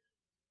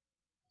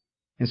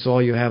 And so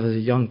all you have is a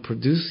young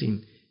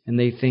producing, and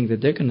they think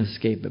that they're going to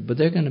escape it, but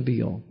they're going to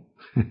be old.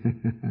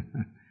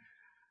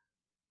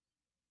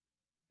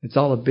 It's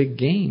all a big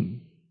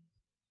game.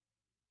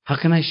 How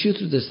can I shoot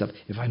through this stuff?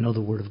 If I know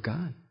the Word of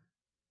God.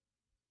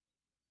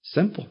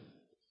 Simple.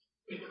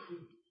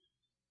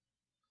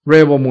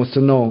 Rehoboam wants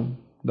to know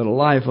that a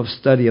life of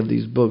study of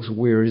these books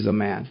wearies a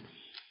man.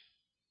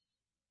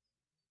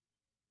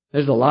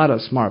 There's a lot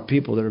of smart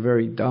people that are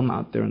very dumb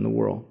out there in the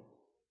world.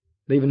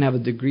 They even have a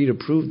degree to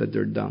prove that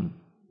they're dumb.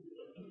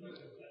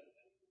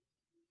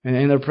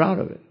 And they're proud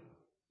of it.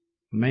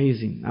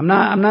 Amazing. I'm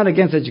not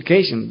against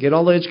education. Get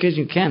all the education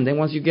you can. Then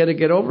once you get it,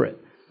 get over it.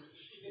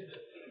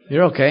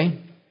 You're okay.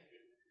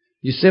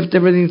 You sift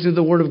everything through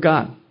the Word of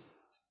God.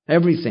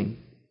 Everything.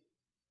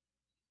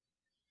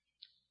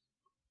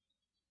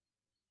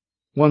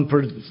 One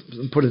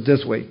put it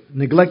this way.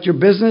 Neglect your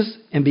business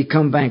and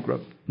become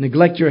bankrupt.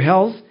 Neglect your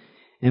health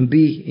and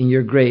be in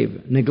your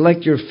grave.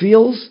 Neglect your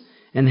fields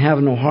and have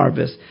no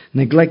harvest.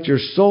 Neglect your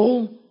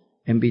soul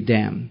and be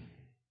damned.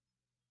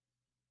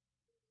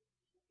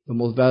 The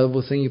most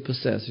valuable thing you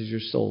possess is your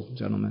soul,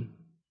 gentlemen.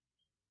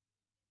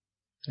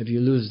 If you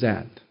lose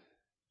that,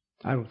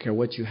 I don't care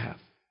what you have.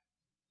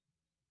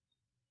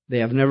 They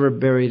have never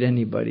buried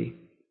anybody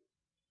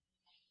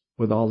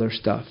with all their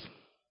stuff.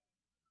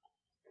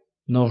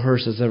 No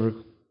hearse has ever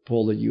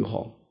pulled a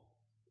U-Haul.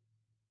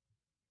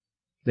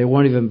 They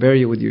won't even bury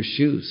you with your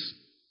shoes.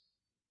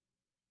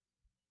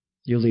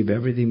 You leave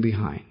everything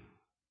behind.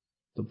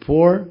 The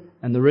poor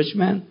and the rich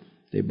man,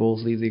 they both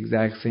leave the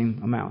exact same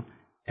amount.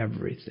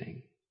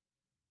 Everything.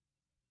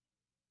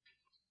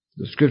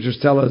 The scriptures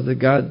tell us that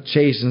God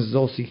chastens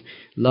those He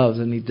loves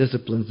and He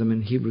disciplines them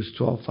in Hebrews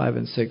 12:5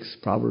 and 6,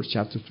 Proverbs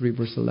chapter 3,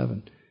 verse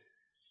 11.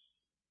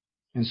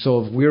 And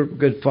so if we're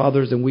good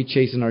fathers and we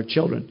chasten our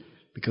children,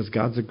 because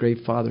God's a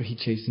great Father, He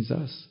chastens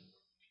us.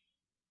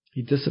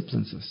 He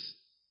disciplines us.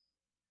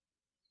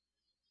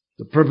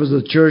 The purpose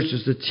of the church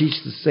is to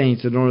teach the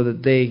saints in order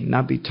that they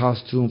not be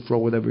tossed to and fro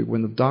with every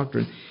wind of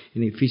doctrine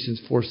in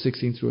Ephesians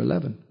 4:16 through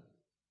 11.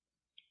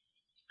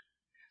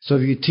 So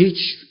if you teach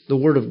the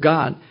Word of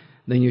God,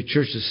 then your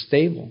church is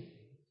stable.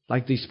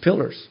 Like these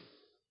pillars.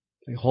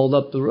 They hold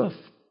up the roof.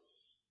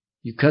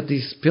 You cut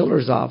these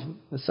pillars off,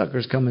 the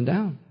sucker's coming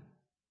down.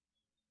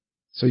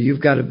 So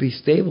you've got to be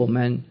stable,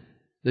 men.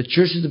 The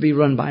church is to be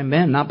run by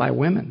men, not by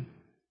women.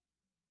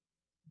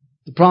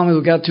 The problem is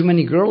we've got too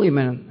many girly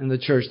men in the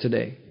church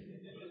today.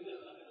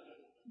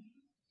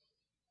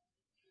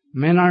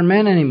 Men aren't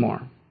men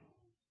anymore.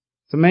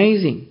 It's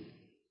amazing.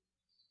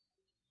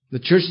 The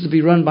church is to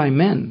be run by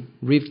men.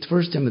 Read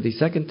 1 Timothy,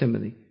 2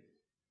 Timothy.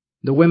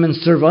 The women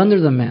serve under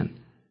the men.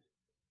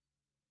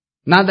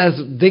 Not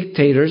as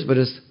dictators, but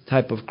as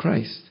type of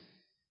Christ.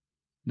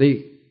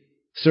 They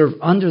serve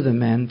under the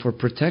men for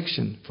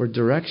protection, for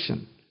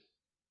direction.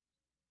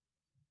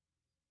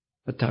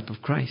 A type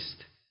of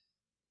Christ.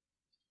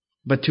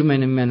 But too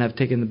many men have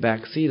taken the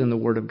back seat in the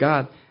Word of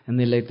God, and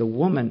they let the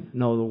woman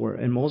know the Word.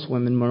 And most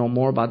women know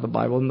more about the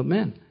Bible than the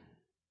men.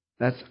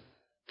 That's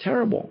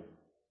terrible.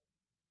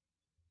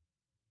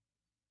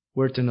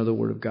 We're to know the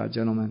Word of God,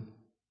 gentlemen.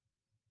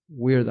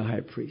 We're the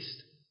high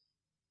priest.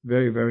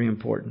 Very, very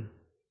important.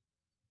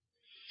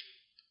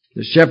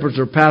 The shepherds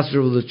or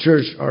pastors of the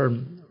church are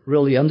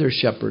really under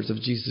shepherds of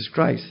Jesus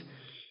Christ.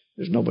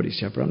 There's nobody's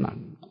shepherd.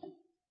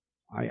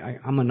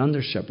 I'm an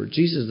under shepherd.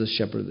 Jesus is the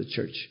shepherd of the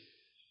church.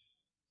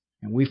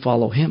 And we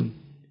follow Him.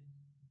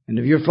 And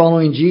if you're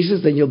following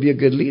Jesus, then you'll be a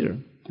good leader.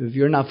 If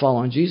you're not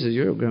following Jesus,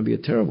 you're going to be a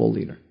terrible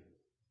leader.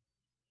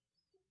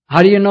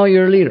 How do you know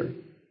you're a leader?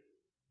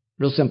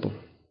 Real simple.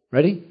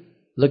 Ready?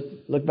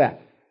 Look back.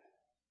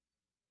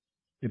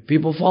 If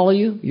people follow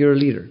you, you're a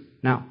leader.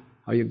 Now,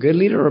 are you a good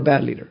leader or a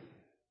bad leader?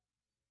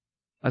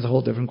 That's a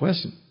whole different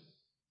question.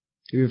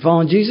 If you're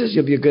following Jesus,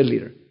 you'll be a good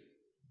leader.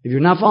 If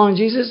you're not following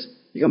Jesus,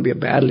 you're going to be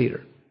a bad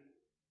leader.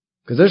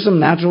 Because there's some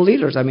natural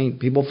leaders. I mean,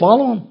 people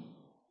follow them.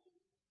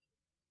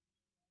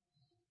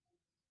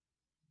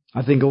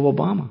 I think of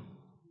Obama.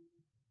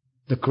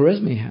 The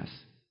charisma he has.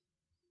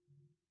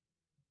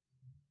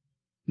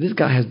 This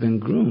guy has been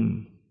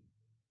groomed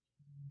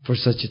for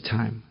such a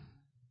time.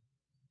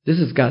 This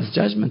is God's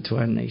judgment to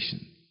our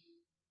nation.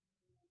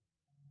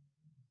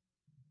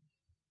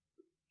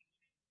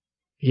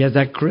 He has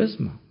that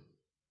charisma.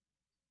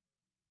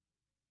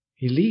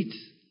 He leads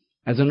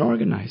as an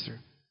organizer.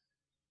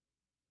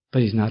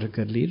 But he's not a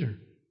good leader.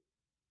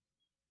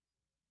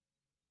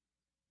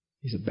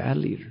 He's a bad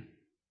leader.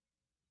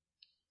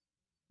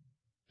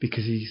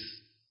 Because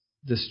he's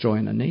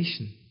destroying a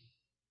nation.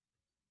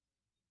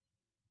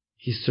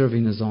 He's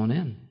serving his own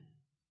end.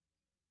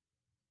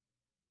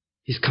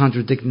 He's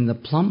contradicting the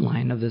plumb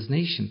line of this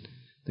nation,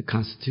 the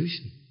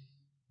Constitution.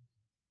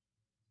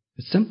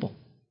 It's simple.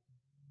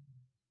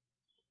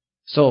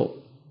 So,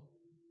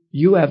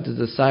 you have to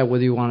decide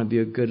whether you want to be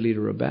a good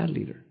leader or a bad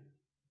leader.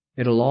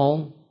 It'll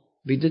all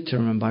be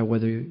determined by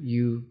whether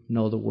you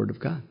know the Word of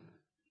God.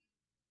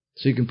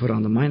 So you can put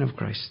on the mind of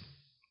Christ.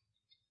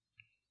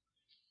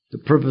 The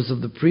purpose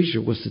of the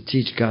preacher was to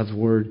teach God's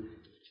Word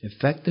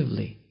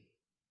effectively.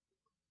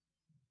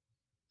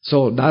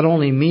 So not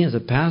only me as a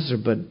pastor,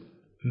 but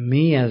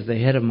me as the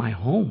head of my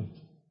home.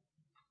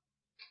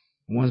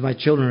 Once my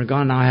children are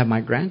gone, now I have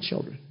my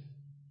grandchildren.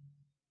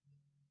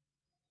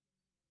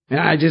 And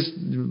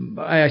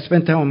I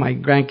spent time with my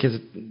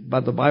grandkids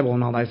about the Bible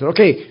and all that. I said,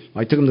 okay.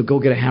 I took them to go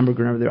get a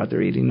hamburger and they're out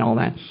there eating and all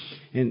that.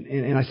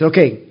 And I said,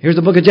 okay, here's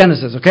the book of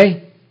Genesis,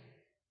 okay?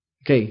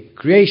 Okay,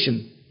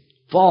 creation,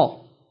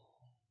 fall,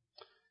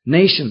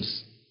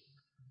 nations,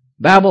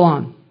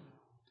 Babylon,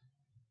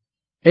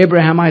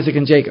 Abraham, Isaac,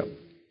 and Jacob.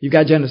 You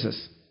got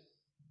Genesis.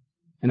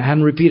 And I had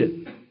them repeat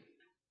it.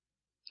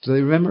 So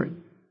they remember it.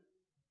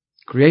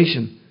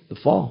 Creation, the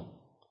fall,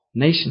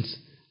 nations,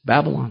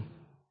 Babylon,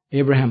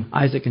 Abraham,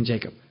 Isaac, and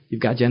Jacob.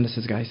 You've got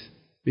Genesis, guys.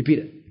 Repeat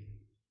it.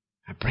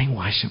 I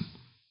brainwash them.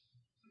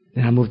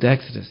 Then I move to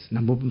Exodus, and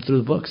I move them through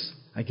the books.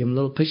 I give them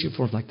little picture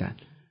forms like that.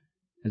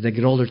 As they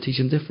get older, teach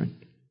them different.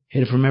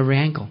 Hit it from every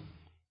angle.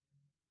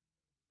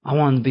 I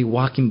want them to be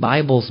walking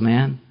Bibles,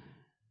 man.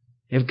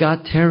 If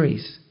God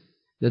tarries,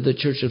 they're the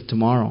church of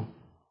tomorrow.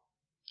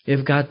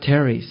 If God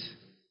tarries,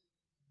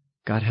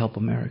 God help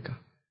America.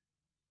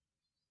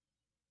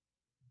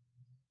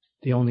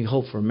 The only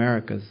hope for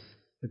America is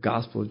the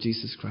gospel of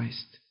Jesus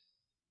Christ.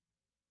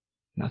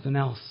 Nothing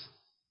else.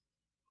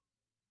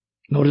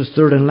 Notice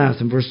third and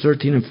last in verse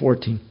 13 and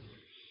 14.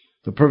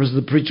 The purpose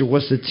of the preacher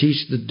was to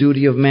teach the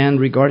duty of man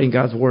regarding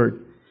God's word.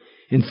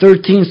 In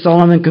 13,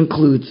 Solomon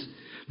concludes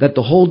that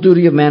the whole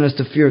duty of man is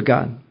to fear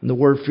God. And the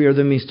word fear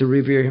there means to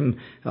revere Him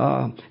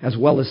as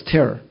well as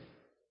terror.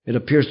 It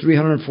appears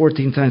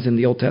 314 times in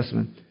the Old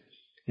Testament.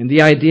 And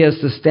the idea is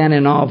to stand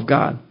in awe of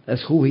God.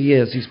 That's who He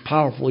is. He's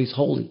powerful. He's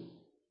holy.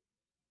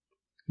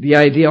 The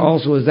idea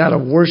also is that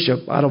of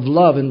worship, out of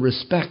love and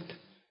respect,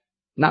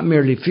 not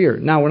merely fear.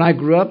 Now, when I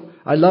grew up,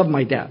 I loved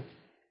my dad.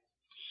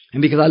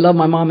 And because I loved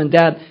my mom and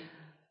dad,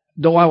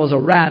 though I was a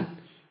rat,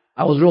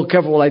 I was real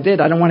careful what I did.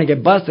 I didn't want to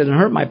get busted and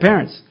hurt my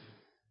parents.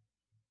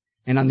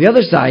 And on the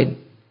other side,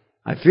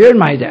 I feared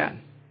my dad.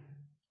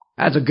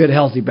 That's a good,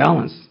 healthy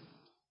balance.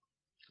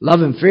 Love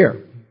and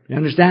fear. You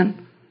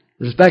understand?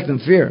 Respect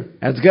and fear.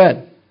 That's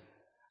good.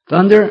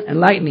 Thunder and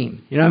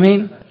lightning. You know what I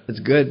mean? It's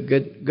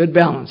good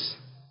balance.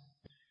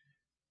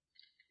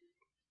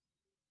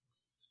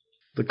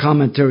 The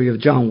commentary of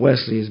John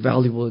Wesley is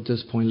valuable at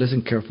this point.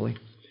 Listen carefully.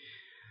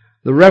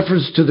 The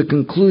reference to the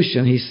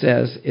conclusion, he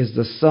says, is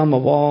the sum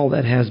of all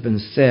that has been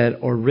said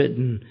or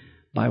written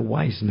by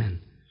wise men.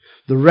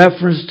 The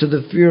reference to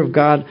the fear of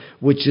God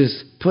which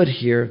is put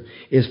here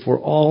is for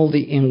all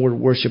the inward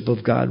worship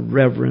of God,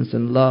 reverence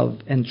and love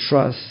and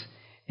trust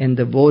and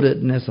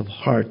devotedness of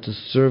heart to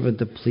serve and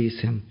to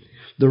please Him.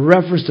 The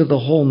reference to the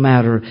whole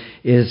matter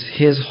is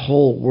His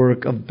whole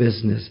work of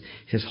business,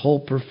 His whole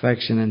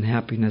perfection and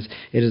happiness.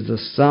 It is the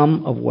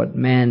sum of what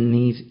man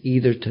needs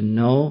either to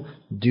know,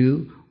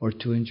 do, or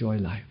to enjoy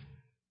life.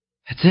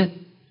 That's it.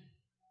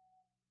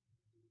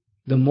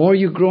 The more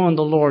you grow in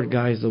the Lord,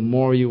 guys, the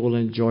more you will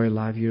enjoy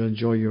life. You'll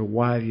enjoy your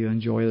wife. You'll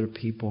enjoy other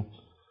people.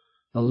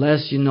 The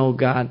less you know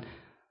God,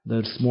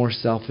 the more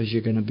selfish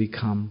you're going to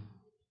become.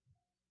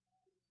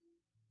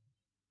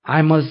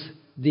 I must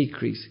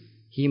decrease.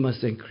 He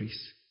must increase.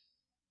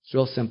 It's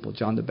real simple.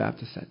 John the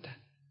Baptist said that.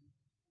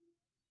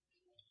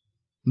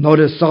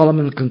 Notice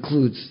Solomon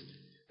concludes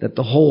that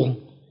the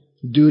whole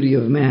duty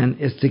of man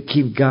is to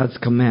keep God's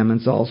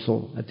commandments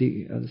also at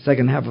the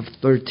second half of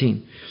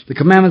 13. The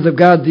commandments of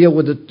God deal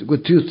with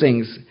two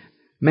things.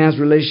 Man's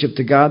relationship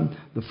to God,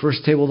 the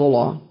first table of the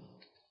law,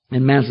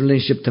 and man's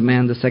relationship to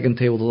man, the second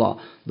table of the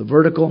law, the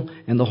vertical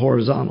and the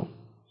horizontal.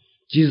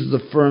 Jesus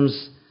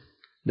affirms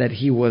that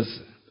He was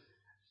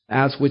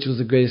asked which was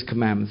the greatest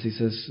commandments. He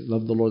says,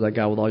 love the Lord thy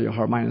God with all your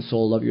heart, mind, and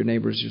soul. Love your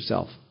neighbor as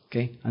yourself.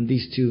 Okay? On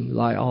these two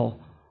lie all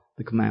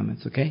the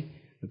commandments. Okay?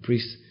 The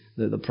priests,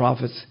 the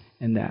prophets,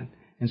 and that.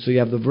 And so you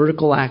have the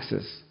vertical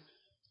axis,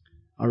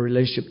 our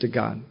relationship to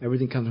God.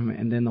 Everything comes from it.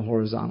 And then the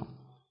horizontal.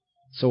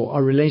 So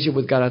our relationship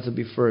with God has to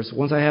be first.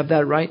 Once I have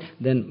that right,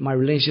 then my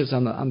relationships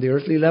on the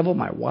earthly level,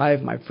 my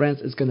wife, my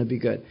friends, is going to be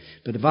good.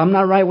 But if I'm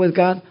not right with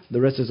God,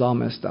 the rest is all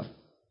messed up.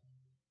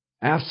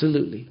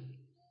 Absolutely.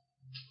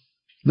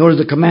 Notice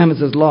the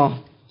commandments as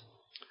law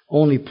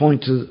only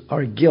point to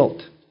our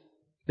guilt.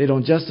 They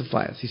don't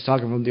justify us. He's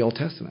talking from the Old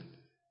Testament.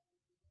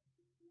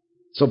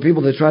 So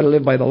people that try to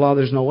live by the law,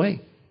 there's no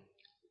way.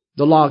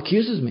 The law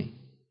accuses me.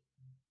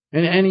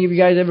 And any of you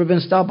guys ever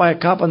been stopped by a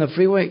cop on the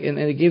freeway and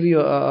they give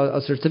you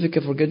a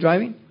certificate for good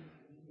driving?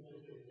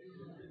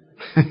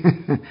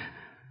 The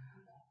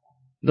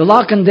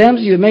law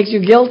condemns you. It makes you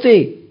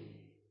guilty.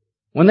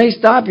 When they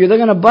stop you, they're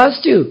going to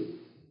bust you.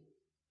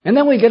 And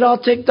then we get all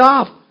ticked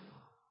off.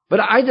 But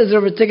I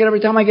deserve a ticket every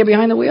time I get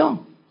behind the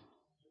wheel.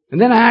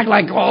 And then I act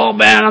like, oh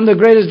man, I'm the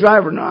greatest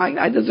driver. No,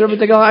 I deserve a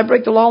ticket. I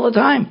break the law all the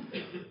time.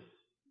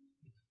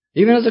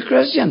 Even as a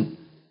Christian.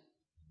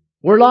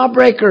 We're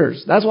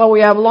lawbreakers. That's why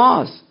we have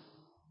laws.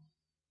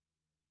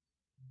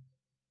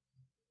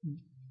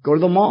 Go to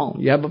the mall.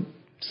 You have a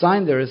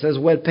sign there. It says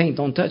wet paint,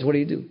 don't touch. What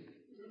do?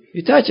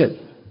 You touch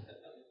it.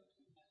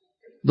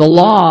 The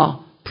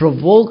law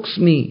provokes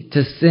me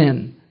to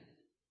sin.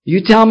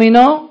 You tell me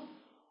no?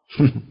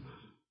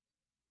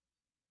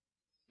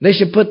 They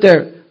should put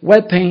their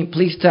wet paint,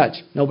 please touch.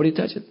 Nobody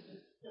touch it.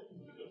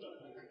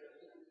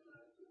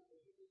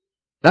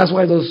 That's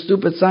why those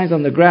stupid signs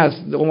on the grass,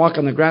 don't walk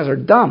on the grass, are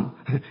dumb.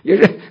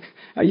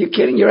 Are you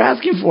kidding? You're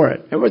asking for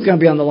it. Everyone's going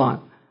to be on the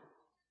lawn.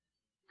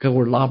 Because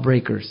we're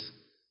lawbreakers.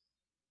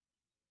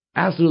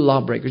 Absolute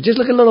lawbreakers. Just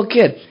look at a little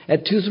kid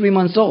at 2-3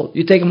 months old.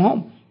 You take them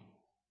home.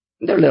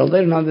 They're little.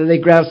 They don't know that they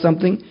grab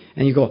something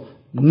and you go,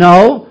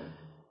 no.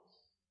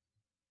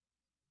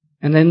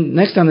 And then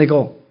next time they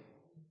go,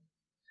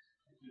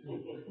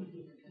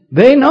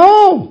 they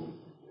know.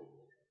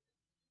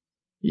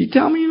 You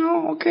tell me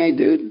no? Okay,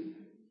 dude.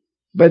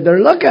 But they're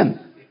looking.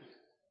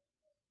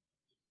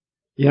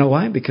 You know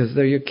why? Because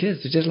they're your kids.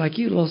 They're just like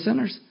you, little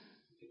sinners.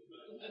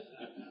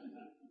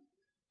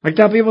 I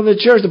tell people in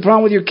the church, the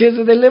problem with your kids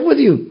is they live with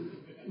you.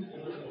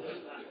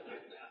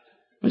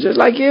 They're just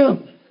like you.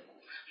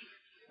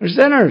 They're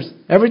sinners.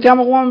 Every time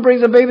a woman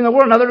brings a baby in the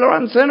world, another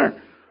rotten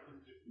sinner.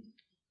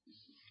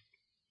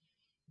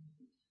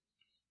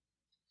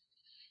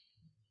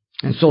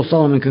 And so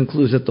Solomon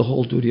concludes that the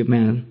whole duty of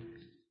man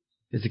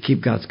is to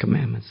keep God's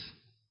commandments.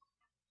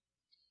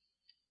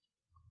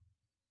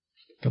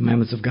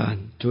 Commandments of God,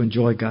 to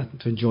enjoy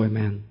God, to enjoy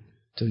man,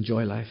 to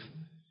enjoy life.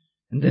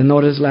 And then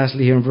notice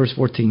lastly here in verse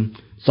 14,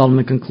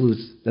 Solomon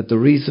concludes that the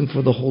reason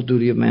for the whole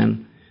duty of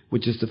man,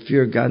 which is to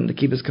fear God and to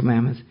keep His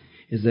commandments,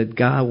 is that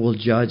God will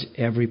judge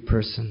every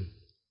person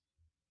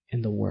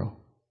in the world.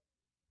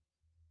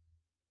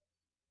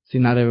 See,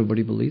 not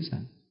everybody believes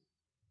that.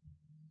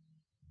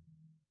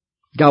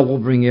 God will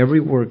bring every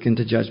work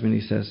into judgment,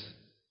 he says.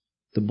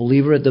 The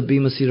believer at the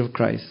bema seat of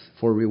Christ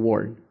for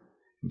reward.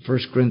 In 1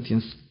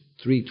 Corinthians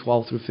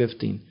 3:12 through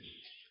 15.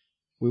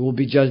 We will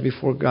be judged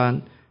before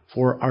God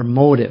for our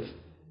motive,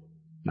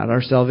 not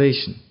our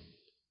salvation.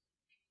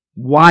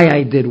 Why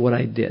I did what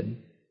I did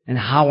and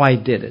how I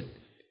did it.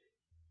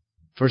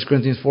 1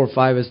 Corinthians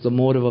 4:5 is the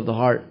motive of the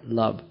heart,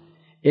 love.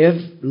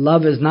 If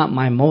love is not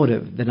my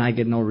motive, then I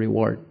get no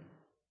reward.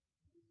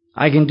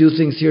 I can do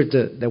things here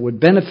that would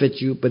benefit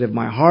you, but if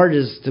my heart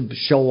is to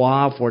show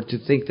off or to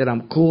think that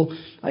I'm cool,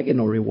 I get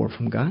no reward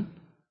from God.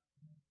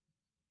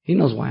 He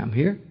knows why I'm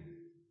here.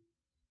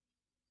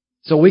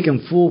 So we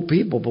can fool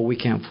people, but we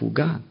can't fool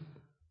God.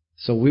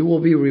 So we will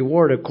be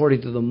rewarded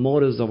according to the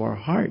motives of our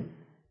heart.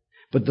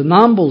 But the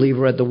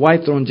non-believer at the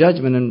white throne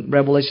judgment in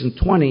Revelation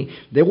 20,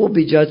 they will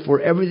be judged for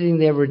everything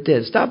they ever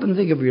did. Stop and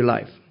think of your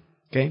life.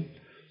 Okay?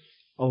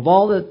 Of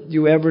all that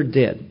you ever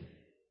did.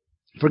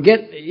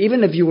 Forget,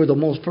 even if you were the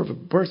most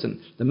perfect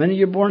person, the minute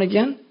you're born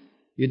again,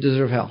 you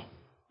deserve hell.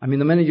 I mean,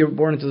 the minute you're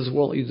born into this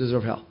world, you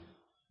deserve hell.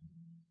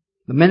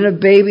 The minute a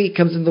baby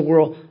comes into the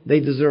world,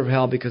 they deserve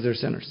hell because they're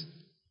sinners.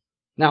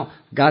 Now,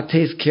 God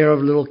takes care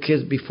of little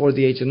kids before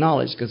the age of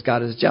knowledge because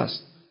God is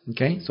just.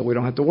 Okay? So we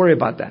don't have to worry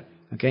about that.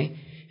 Okay?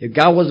 If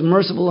God was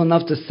merciful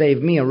enough to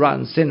save me, a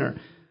rotten sinner,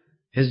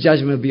 His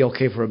judgment would be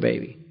okay for a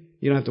baby.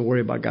 You don't have to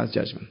worry about God's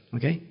judgment.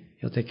 Okay?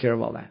 He'll take care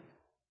of all that.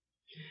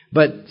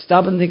 But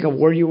stop and think of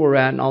where you were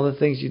at and all the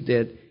things you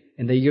did,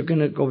 and that you're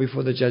going to go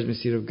before the judgment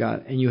seat of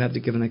God, and you have to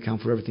give an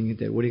account for everything you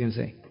did. What are you going to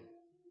say?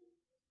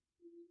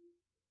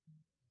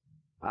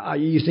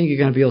 You think you're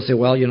going to be able to say,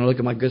 well, look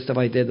at my good stuff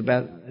I did, the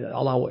bad,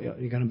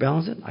 you're going to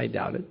balance it? I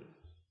doubt it.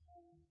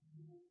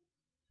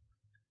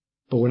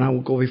 But when I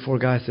go before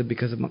God, I said,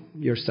 because of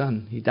your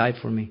Son, He died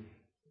for me.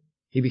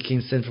 He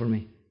became sin for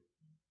me.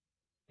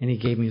 And He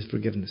gave me His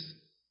forgiveness.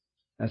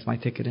 That's my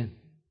ticket in.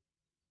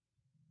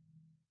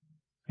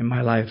 And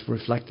my life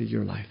reflected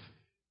your life.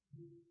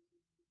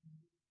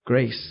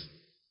 Grace.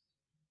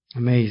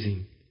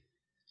 Amazing.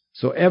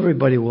 So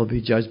everybody will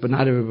be judged, but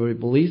not everybody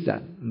believes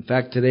that. In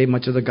fact, today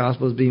much of the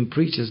gospel is being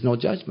preached as no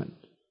judgment.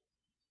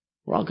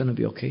 We're all going to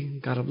be okay.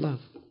 God of love.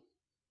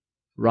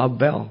 Rob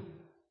Bell,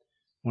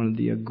 one of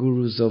the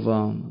gurus of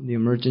the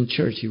emergent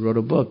church, he wrote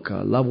a book,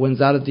 Love Wins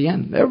Out at the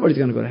End. Everybody's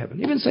going to go to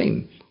heaven. Even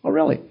Satan. Oh,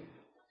 really?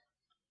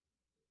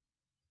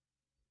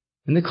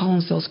 And they call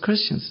themselves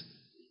Christians.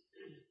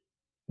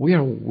 We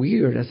are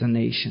weird as a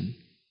nation.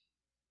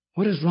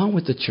 What is wrong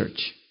with the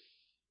church?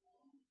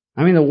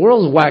 I mean, the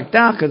world's whacked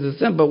out because it's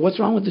sin, but what's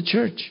wrong with the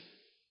church?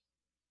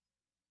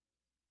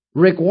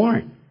 Rick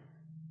Warren.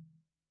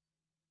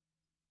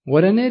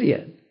 What an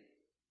idiot.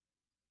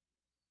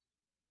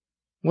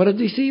 What a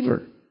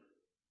deceiver.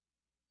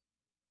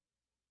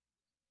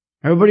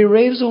 Everybody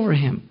raves over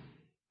him.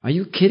 Are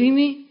you kidding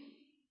me?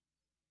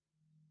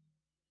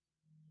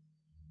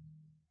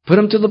 Put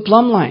him to the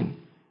plumb line.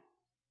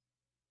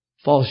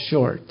 Falls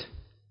short.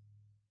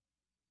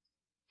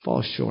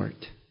 Falls short.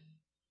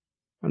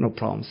 I have no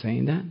problem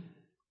saying that.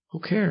 Who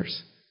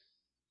cares?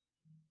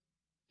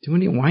 Too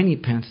many whiny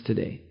pants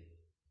today.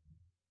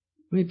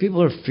 I mean,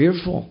 people are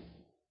fearful.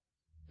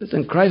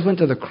 Listen, Christ went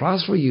to the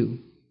cross for you.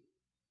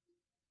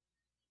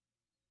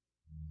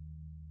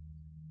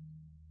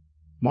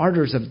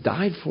 Martyrs have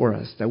died for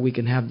us that we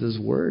can have this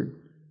word.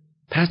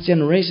 Past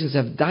generations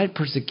have died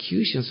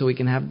persecution so we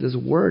can have this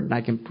word and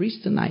I can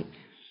preach tonight.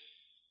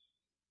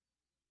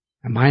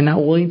 Am I not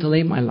willing to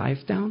lay my life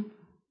down?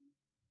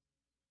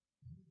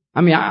 I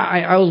mean,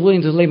 I was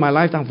willing to lay my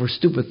life down for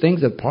stupid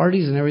things at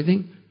parties and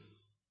everything.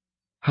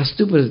 How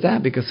stupid is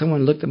that? Because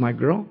someone looked at my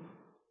girl?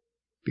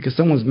 Because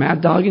someone's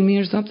mad dogging me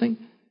or something?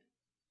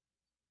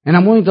 And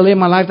I'm willing to lay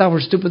my life down for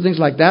stupid things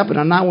like that, but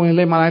I'm not willing to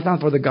lay my life down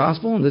for the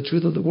gospel and the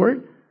truth of the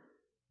word?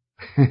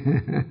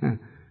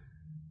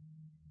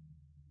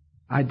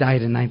 I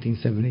died in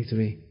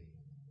 1973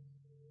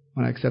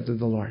 when I accepted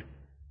the Lord.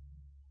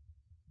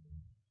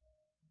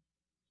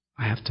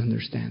 I have to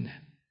understand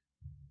that.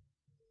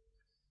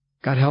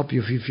 God help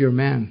you if you're a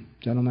man,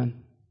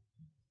 gentlemen.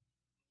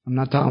 I'm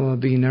not talking about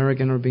being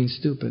arrogant or being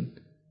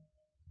stupid.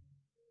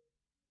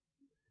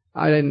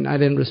 I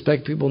didn't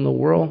respect people in the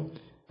world.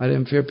 I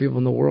didn't fear people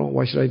in the world.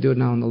 Why should I do it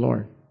now in the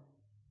Lord?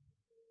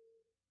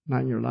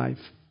 Not in your life.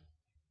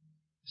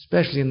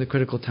 Especially in the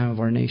critical time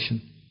of our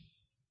nation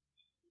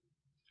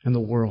and the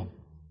world,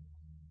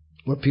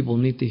 where people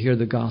need to hear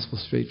the gospel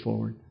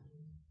straightforward.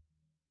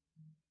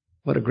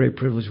 What a great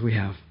privilege we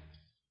have.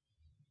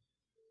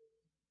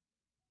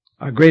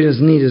 Our greatest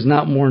need is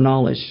not more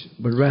knowledge,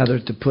 but rather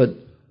to put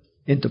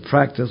into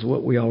practice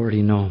what we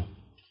already know.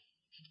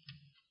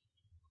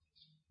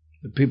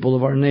 The people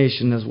of our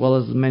nation, as well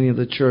as many of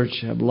the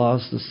church, have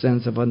lost the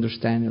sense of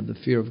understanding of the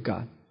fear of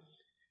God.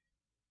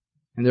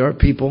 And there are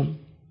people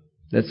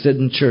that sit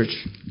in church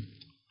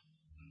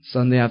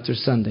Sunday after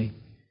Sunday,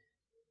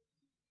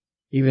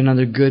 even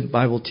under good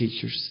Bible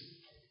teachers,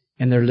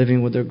 and they're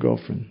living with their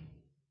girlfriend,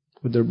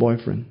 with their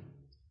boyfriend.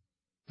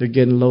 They're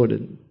getting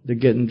loaded. They're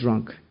getting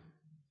drunk.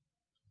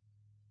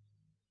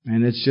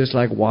 And it's just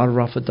like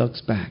water off a duck's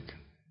back.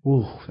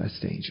 Ooh, that's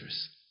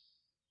dangerous.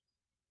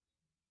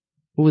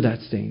 Ooh,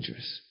 that's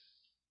dangerous.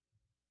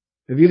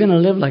 If you're going to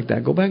live like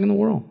that, go back in the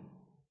world.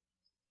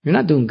 You're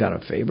not doing God a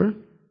favor.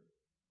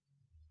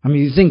 I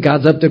mean, you think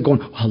God's up there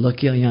going, how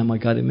lucky I am, I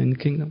got him in the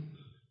kingdom?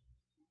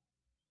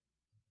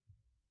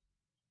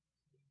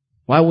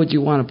 Why would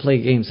you want to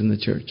play games in the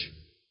church?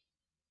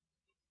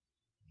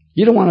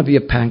 You don't want to be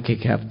a pancake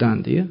half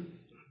done, do you?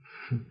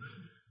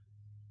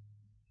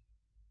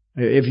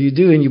 If you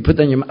do and you put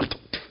that in your mouth,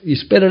 you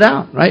spit it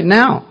out right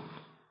now.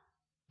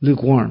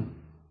 Lukewarm.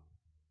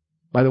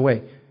 By the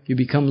way, you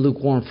become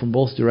lukewarm from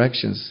both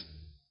directions.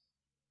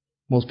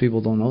 Most people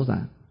don't know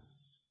that.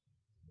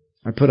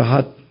 I put a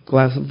hot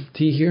glass of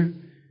tea here,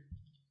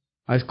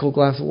 ice cold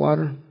glass of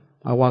water.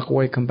 I walk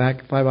away, come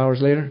back 5 hours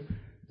later.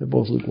 They're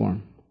both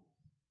lukewarm.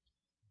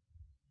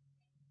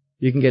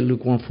 You can get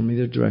lukewarm from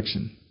either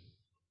direction.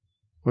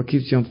 What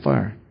keeps you on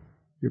fire?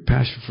 Your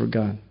passion for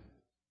God.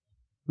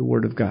 The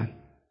Word of God.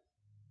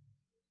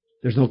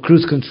 There's no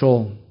cruise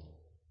control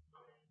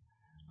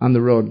on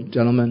the road,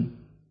 gentlemen.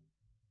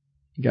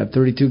 You got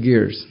 32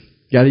 gears.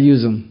 You got to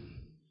use them.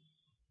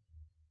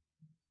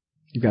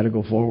 You got to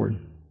go forward.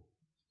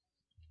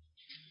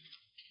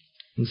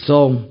 And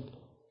so,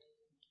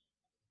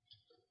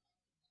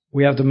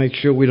 we have to make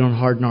sure we don't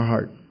harden our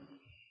heart.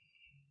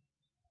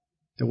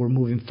 That we're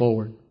moving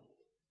forward.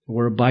 That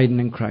we're abiding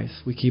in Christ.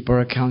 We keep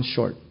our accounts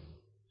short.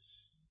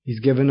 He's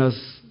given us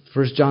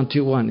 1 John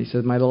 2:1. He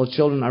says, "My little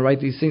children, I write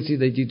these things to you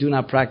that you do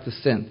not practice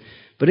sin.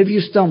 But if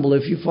you stumble,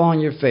 if you fall on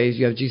your face,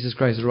 you have Jesus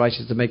Christ the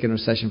righteous to make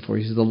intercession for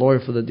you." He's the lawyer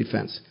for the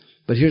defense.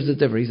 But here's the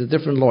difference. He's a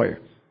different lawyer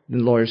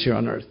than lawyers here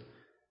on earth.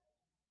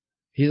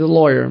 He's a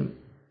lawyer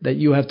that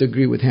you have to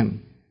agree with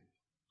him.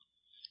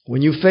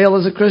 When you fail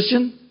as a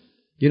Christian,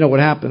 you know what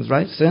happens,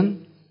 right?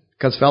 Sin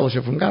cuts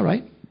fellowship from God,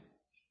 right?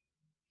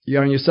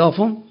 You're on your cell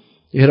phone,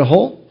 you hit a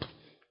hole.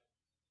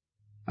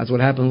 That's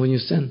what happens when you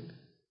sin.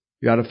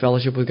 You're out of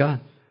fellowship with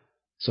God.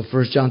 So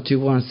 1 John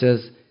 2:1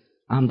 says,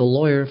 "I'm the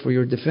lawyer for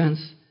your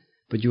defense,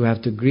 but you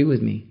have to agree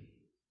with me."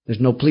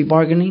 There's no plea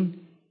bargaining,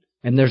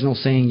 and there's no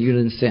saying you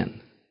didn't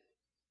sin.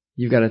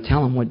 You've got to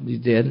tell him what you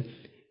did,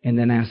 and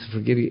then ask to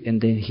forgive you,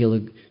 and then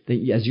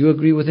as you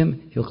agree with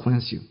him, he'll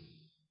cleanse you.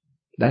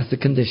 That's the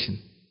condition.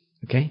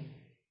 Okay?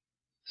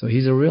 So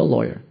he's a real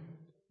lawyer.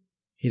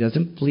 He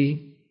doesn't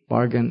plea,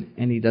 bargain,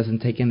 and he doesn't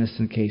take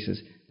innocent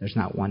cases. There's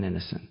not one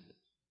innocent.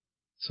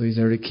 So he's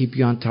there to keep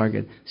you on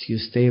target, so you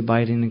stay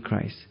abiding in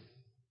Christ.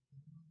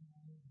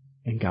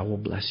 And God will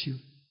bless you.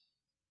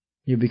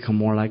 You become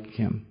more like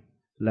him,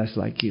 less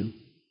like you.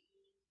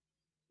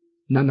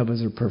 None of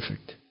us are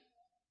perfect.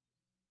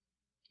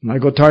 When I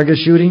go target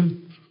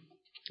shooting,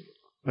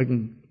 I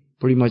can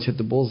pretty much hit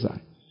the bullseye.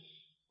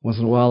 Once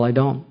in a while I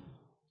don't,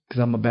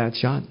 because I'm a bad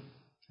shot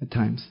at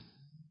times.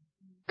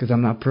 Because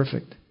I'm not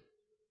perfect.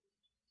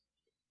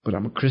 But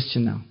I'm a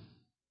Christian now.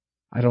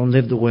 I don't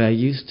live the way I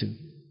used to.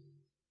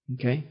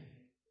 Okay?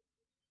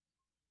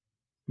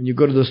 When you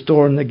go to the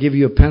store and they give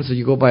you a pencil,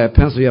 you go buy a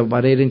pencil, you have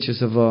about 8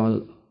 inches of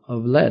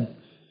lead.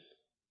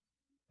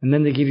 And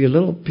then they give you a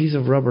little piece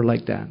of rubber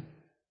like that.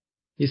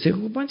 You say,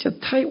 "Well, a bunch of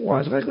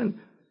tightwads."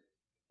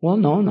 Well,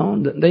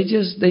 no. They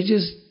just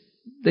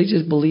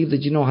believe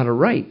that you know how to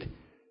write.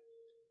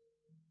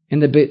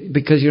 And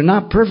because you're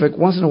not perfect,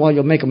 once in a while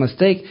you'll make a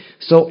mistake.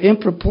 So in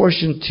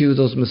proportion to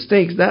those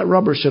mistakes, that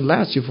rubber should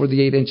last you for the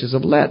 8 inches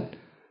of lead.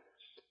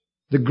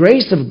 The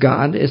grace of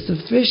God is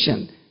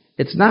sufficient.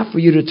 It's not for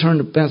you to turn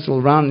the pencil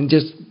around and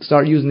just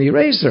start using the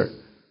eraser.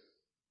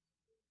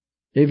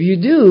 If you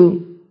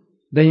do,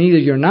 then either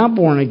you're not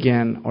born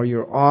again or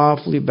you're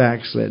awfully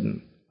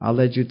backslidden. I'll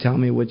let you tell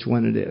me which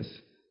one it is.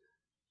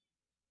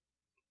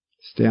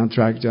 Stay on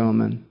track,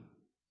 gentlemen.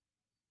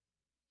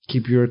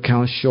 Keep your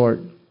accounts short.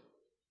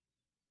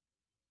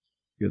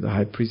 You're the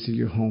high priest of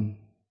your home.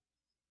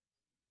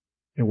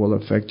 It will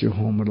affect your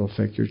home. It will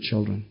affect your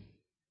children.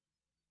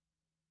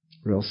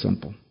 Real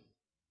simple.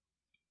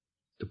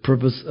 The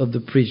purpose of the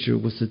preacher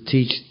was to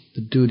teach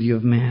the duty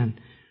of man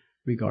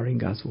regarding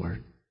God's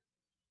Word.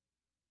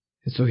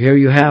 And so here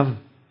you have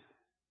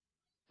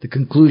the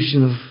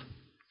conclusion of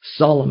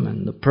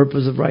Solomon, the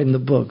purpose of writing the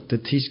book, to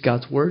teach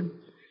God's Word,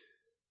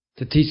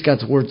 to teach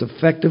God's words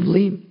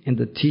effectively, and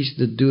to teach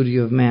the duty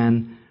of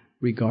man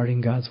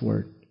regarding God's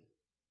Word.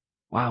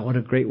 Wow, what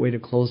a great way to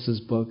close this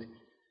book,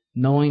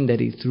 knowing that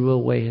he threw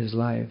away his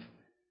life,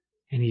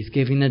 and he's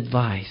giving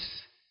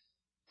advice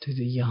to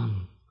the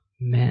young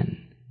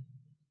men.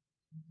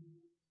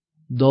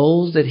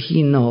 Those that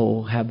he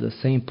knows have the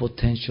same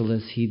potential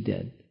as he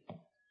did.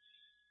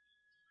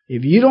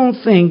 If you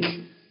don't think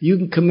you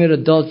can commit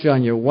adultery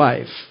on your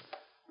wife,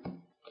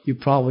 you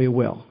probably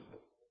will.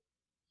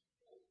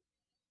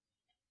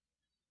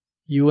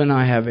 You and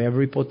I have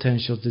every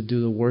potential to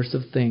do the worst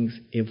of things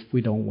if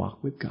we don't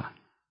walk with God.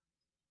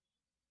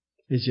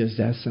 It's just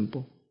that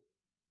simple.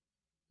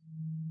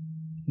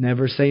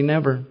 Never say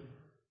never.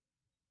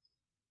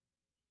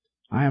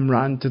 I am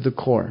rotten to the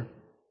core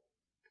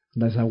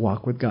unless I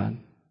walk with God.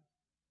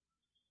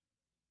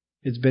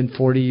 It's been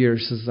 40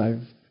 years since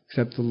I've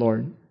accepted the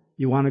Lord.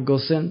 You want to go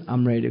sin?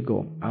 I'm ready to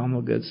go. I'm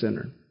a good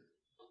sinner.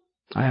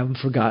 I haven't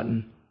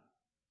forgotten.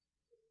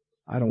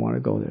 I don't want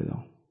to go there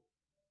though.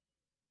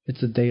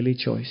 It's a daily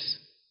choice.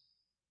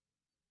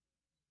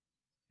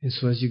 And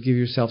so as you give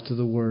yourself to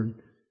the Word,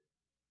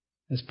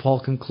 as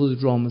Paul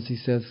concludes Romans, he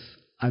says,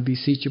 "I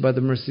beseech you by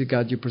the mercy of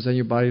God, you present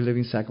your body a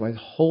living sacrifice,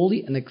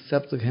 holy and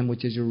acceptable to Him,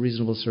 which is your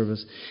reasonable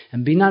service.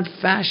 And be not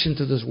fashioned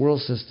to this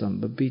world system,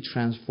 but be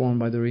transformed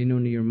by the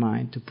renewing of your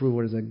mind to prove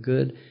what is a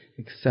good,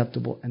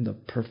 acceptable, and the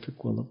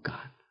perfect will of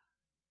God."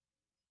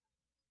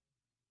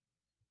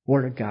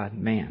 Word of God,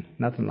 man,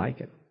 nothing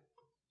like it.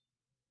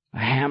 A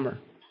hammer.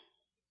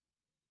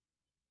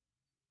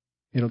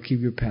 It'll keep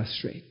your path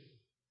straight.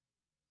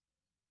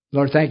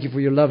 Lord, thank you for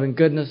your love and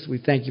goodness. We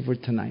thank you for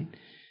tonight.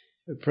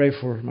 I pray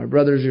for my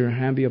brothers, your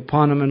hand be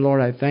upon them. And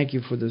Lord, I thank you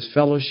for this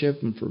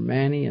fellowship and for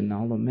Manny and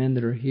all the men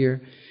that are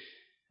here.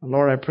 And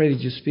Lord, I pray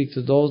that you speak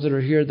to those that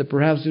are here that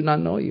perhaps do not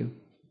know you.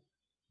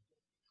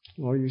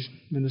 Lord, you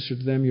minister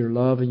to them your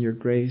love and your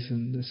grace,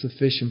 and it's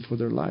sufficient for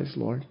their lives,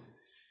 Lord.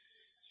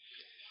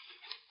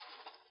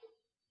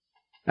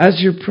 As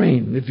you're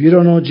praying, if you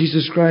don't know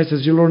Jesus Christ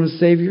as your Lord and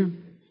Savior,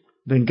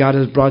 then God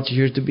has brought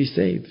you here to be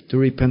saved, to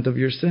repent of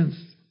your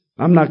sins.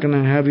 I'm not going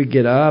to have you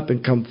get up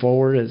and come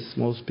forward as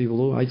most people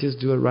do. I just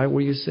do it right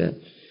where you sit.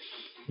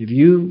 If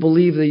you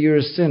believe that you're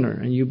a sinner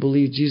and you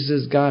believe Jesus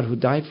is God who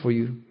died for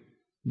you,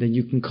 then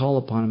you can call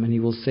upon Him and He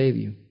will save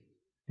you.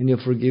 And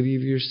He'll forgive you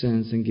of your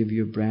sins and give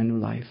you a brand new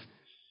life.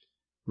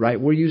 Right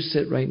where you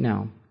sit right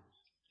now,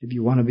 if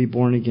you want to be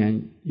born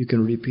again, you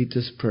can repeat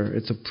this prayer.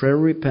 It's a prayer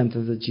of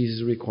repentance that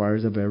Jesus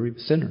requires of every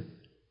sinner.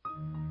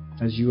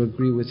 As you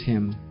agree with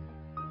Him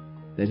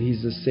that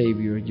He's the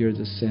Savior, you're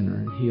the sinner,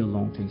 and He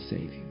alone can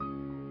save you.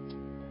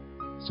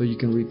 So you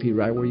can repeat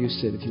right where you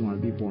sit if you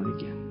want to be born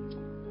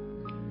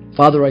again.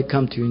 Father, I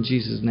come to you in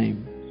Jesus'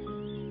 name.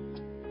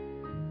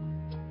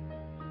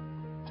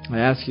 I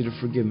ask you to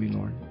forgive me,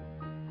 Lord,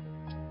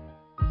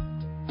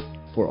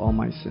 for all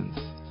my sins.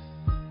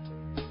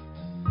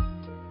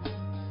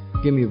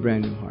 Give me a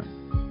brand new heart.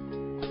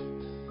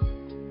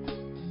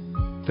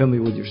 Fill me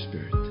with your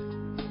Spirit.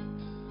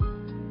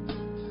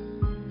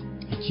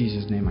 In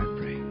Jesus' name I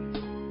pray.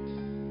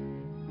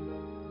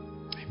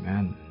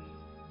 Amen.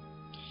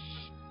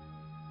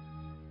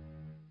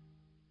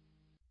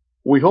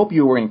 We hope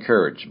you were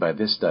encouraged by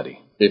this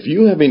study. If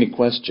you have any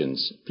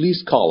questions,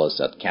 please call us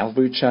at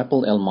Calvary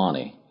Chapel El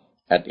Monte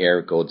at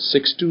area code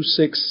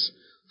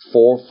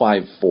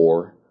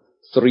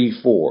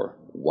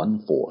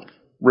 626-454-3414.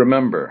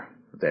 Remember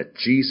that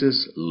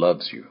Jesus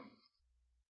loves you.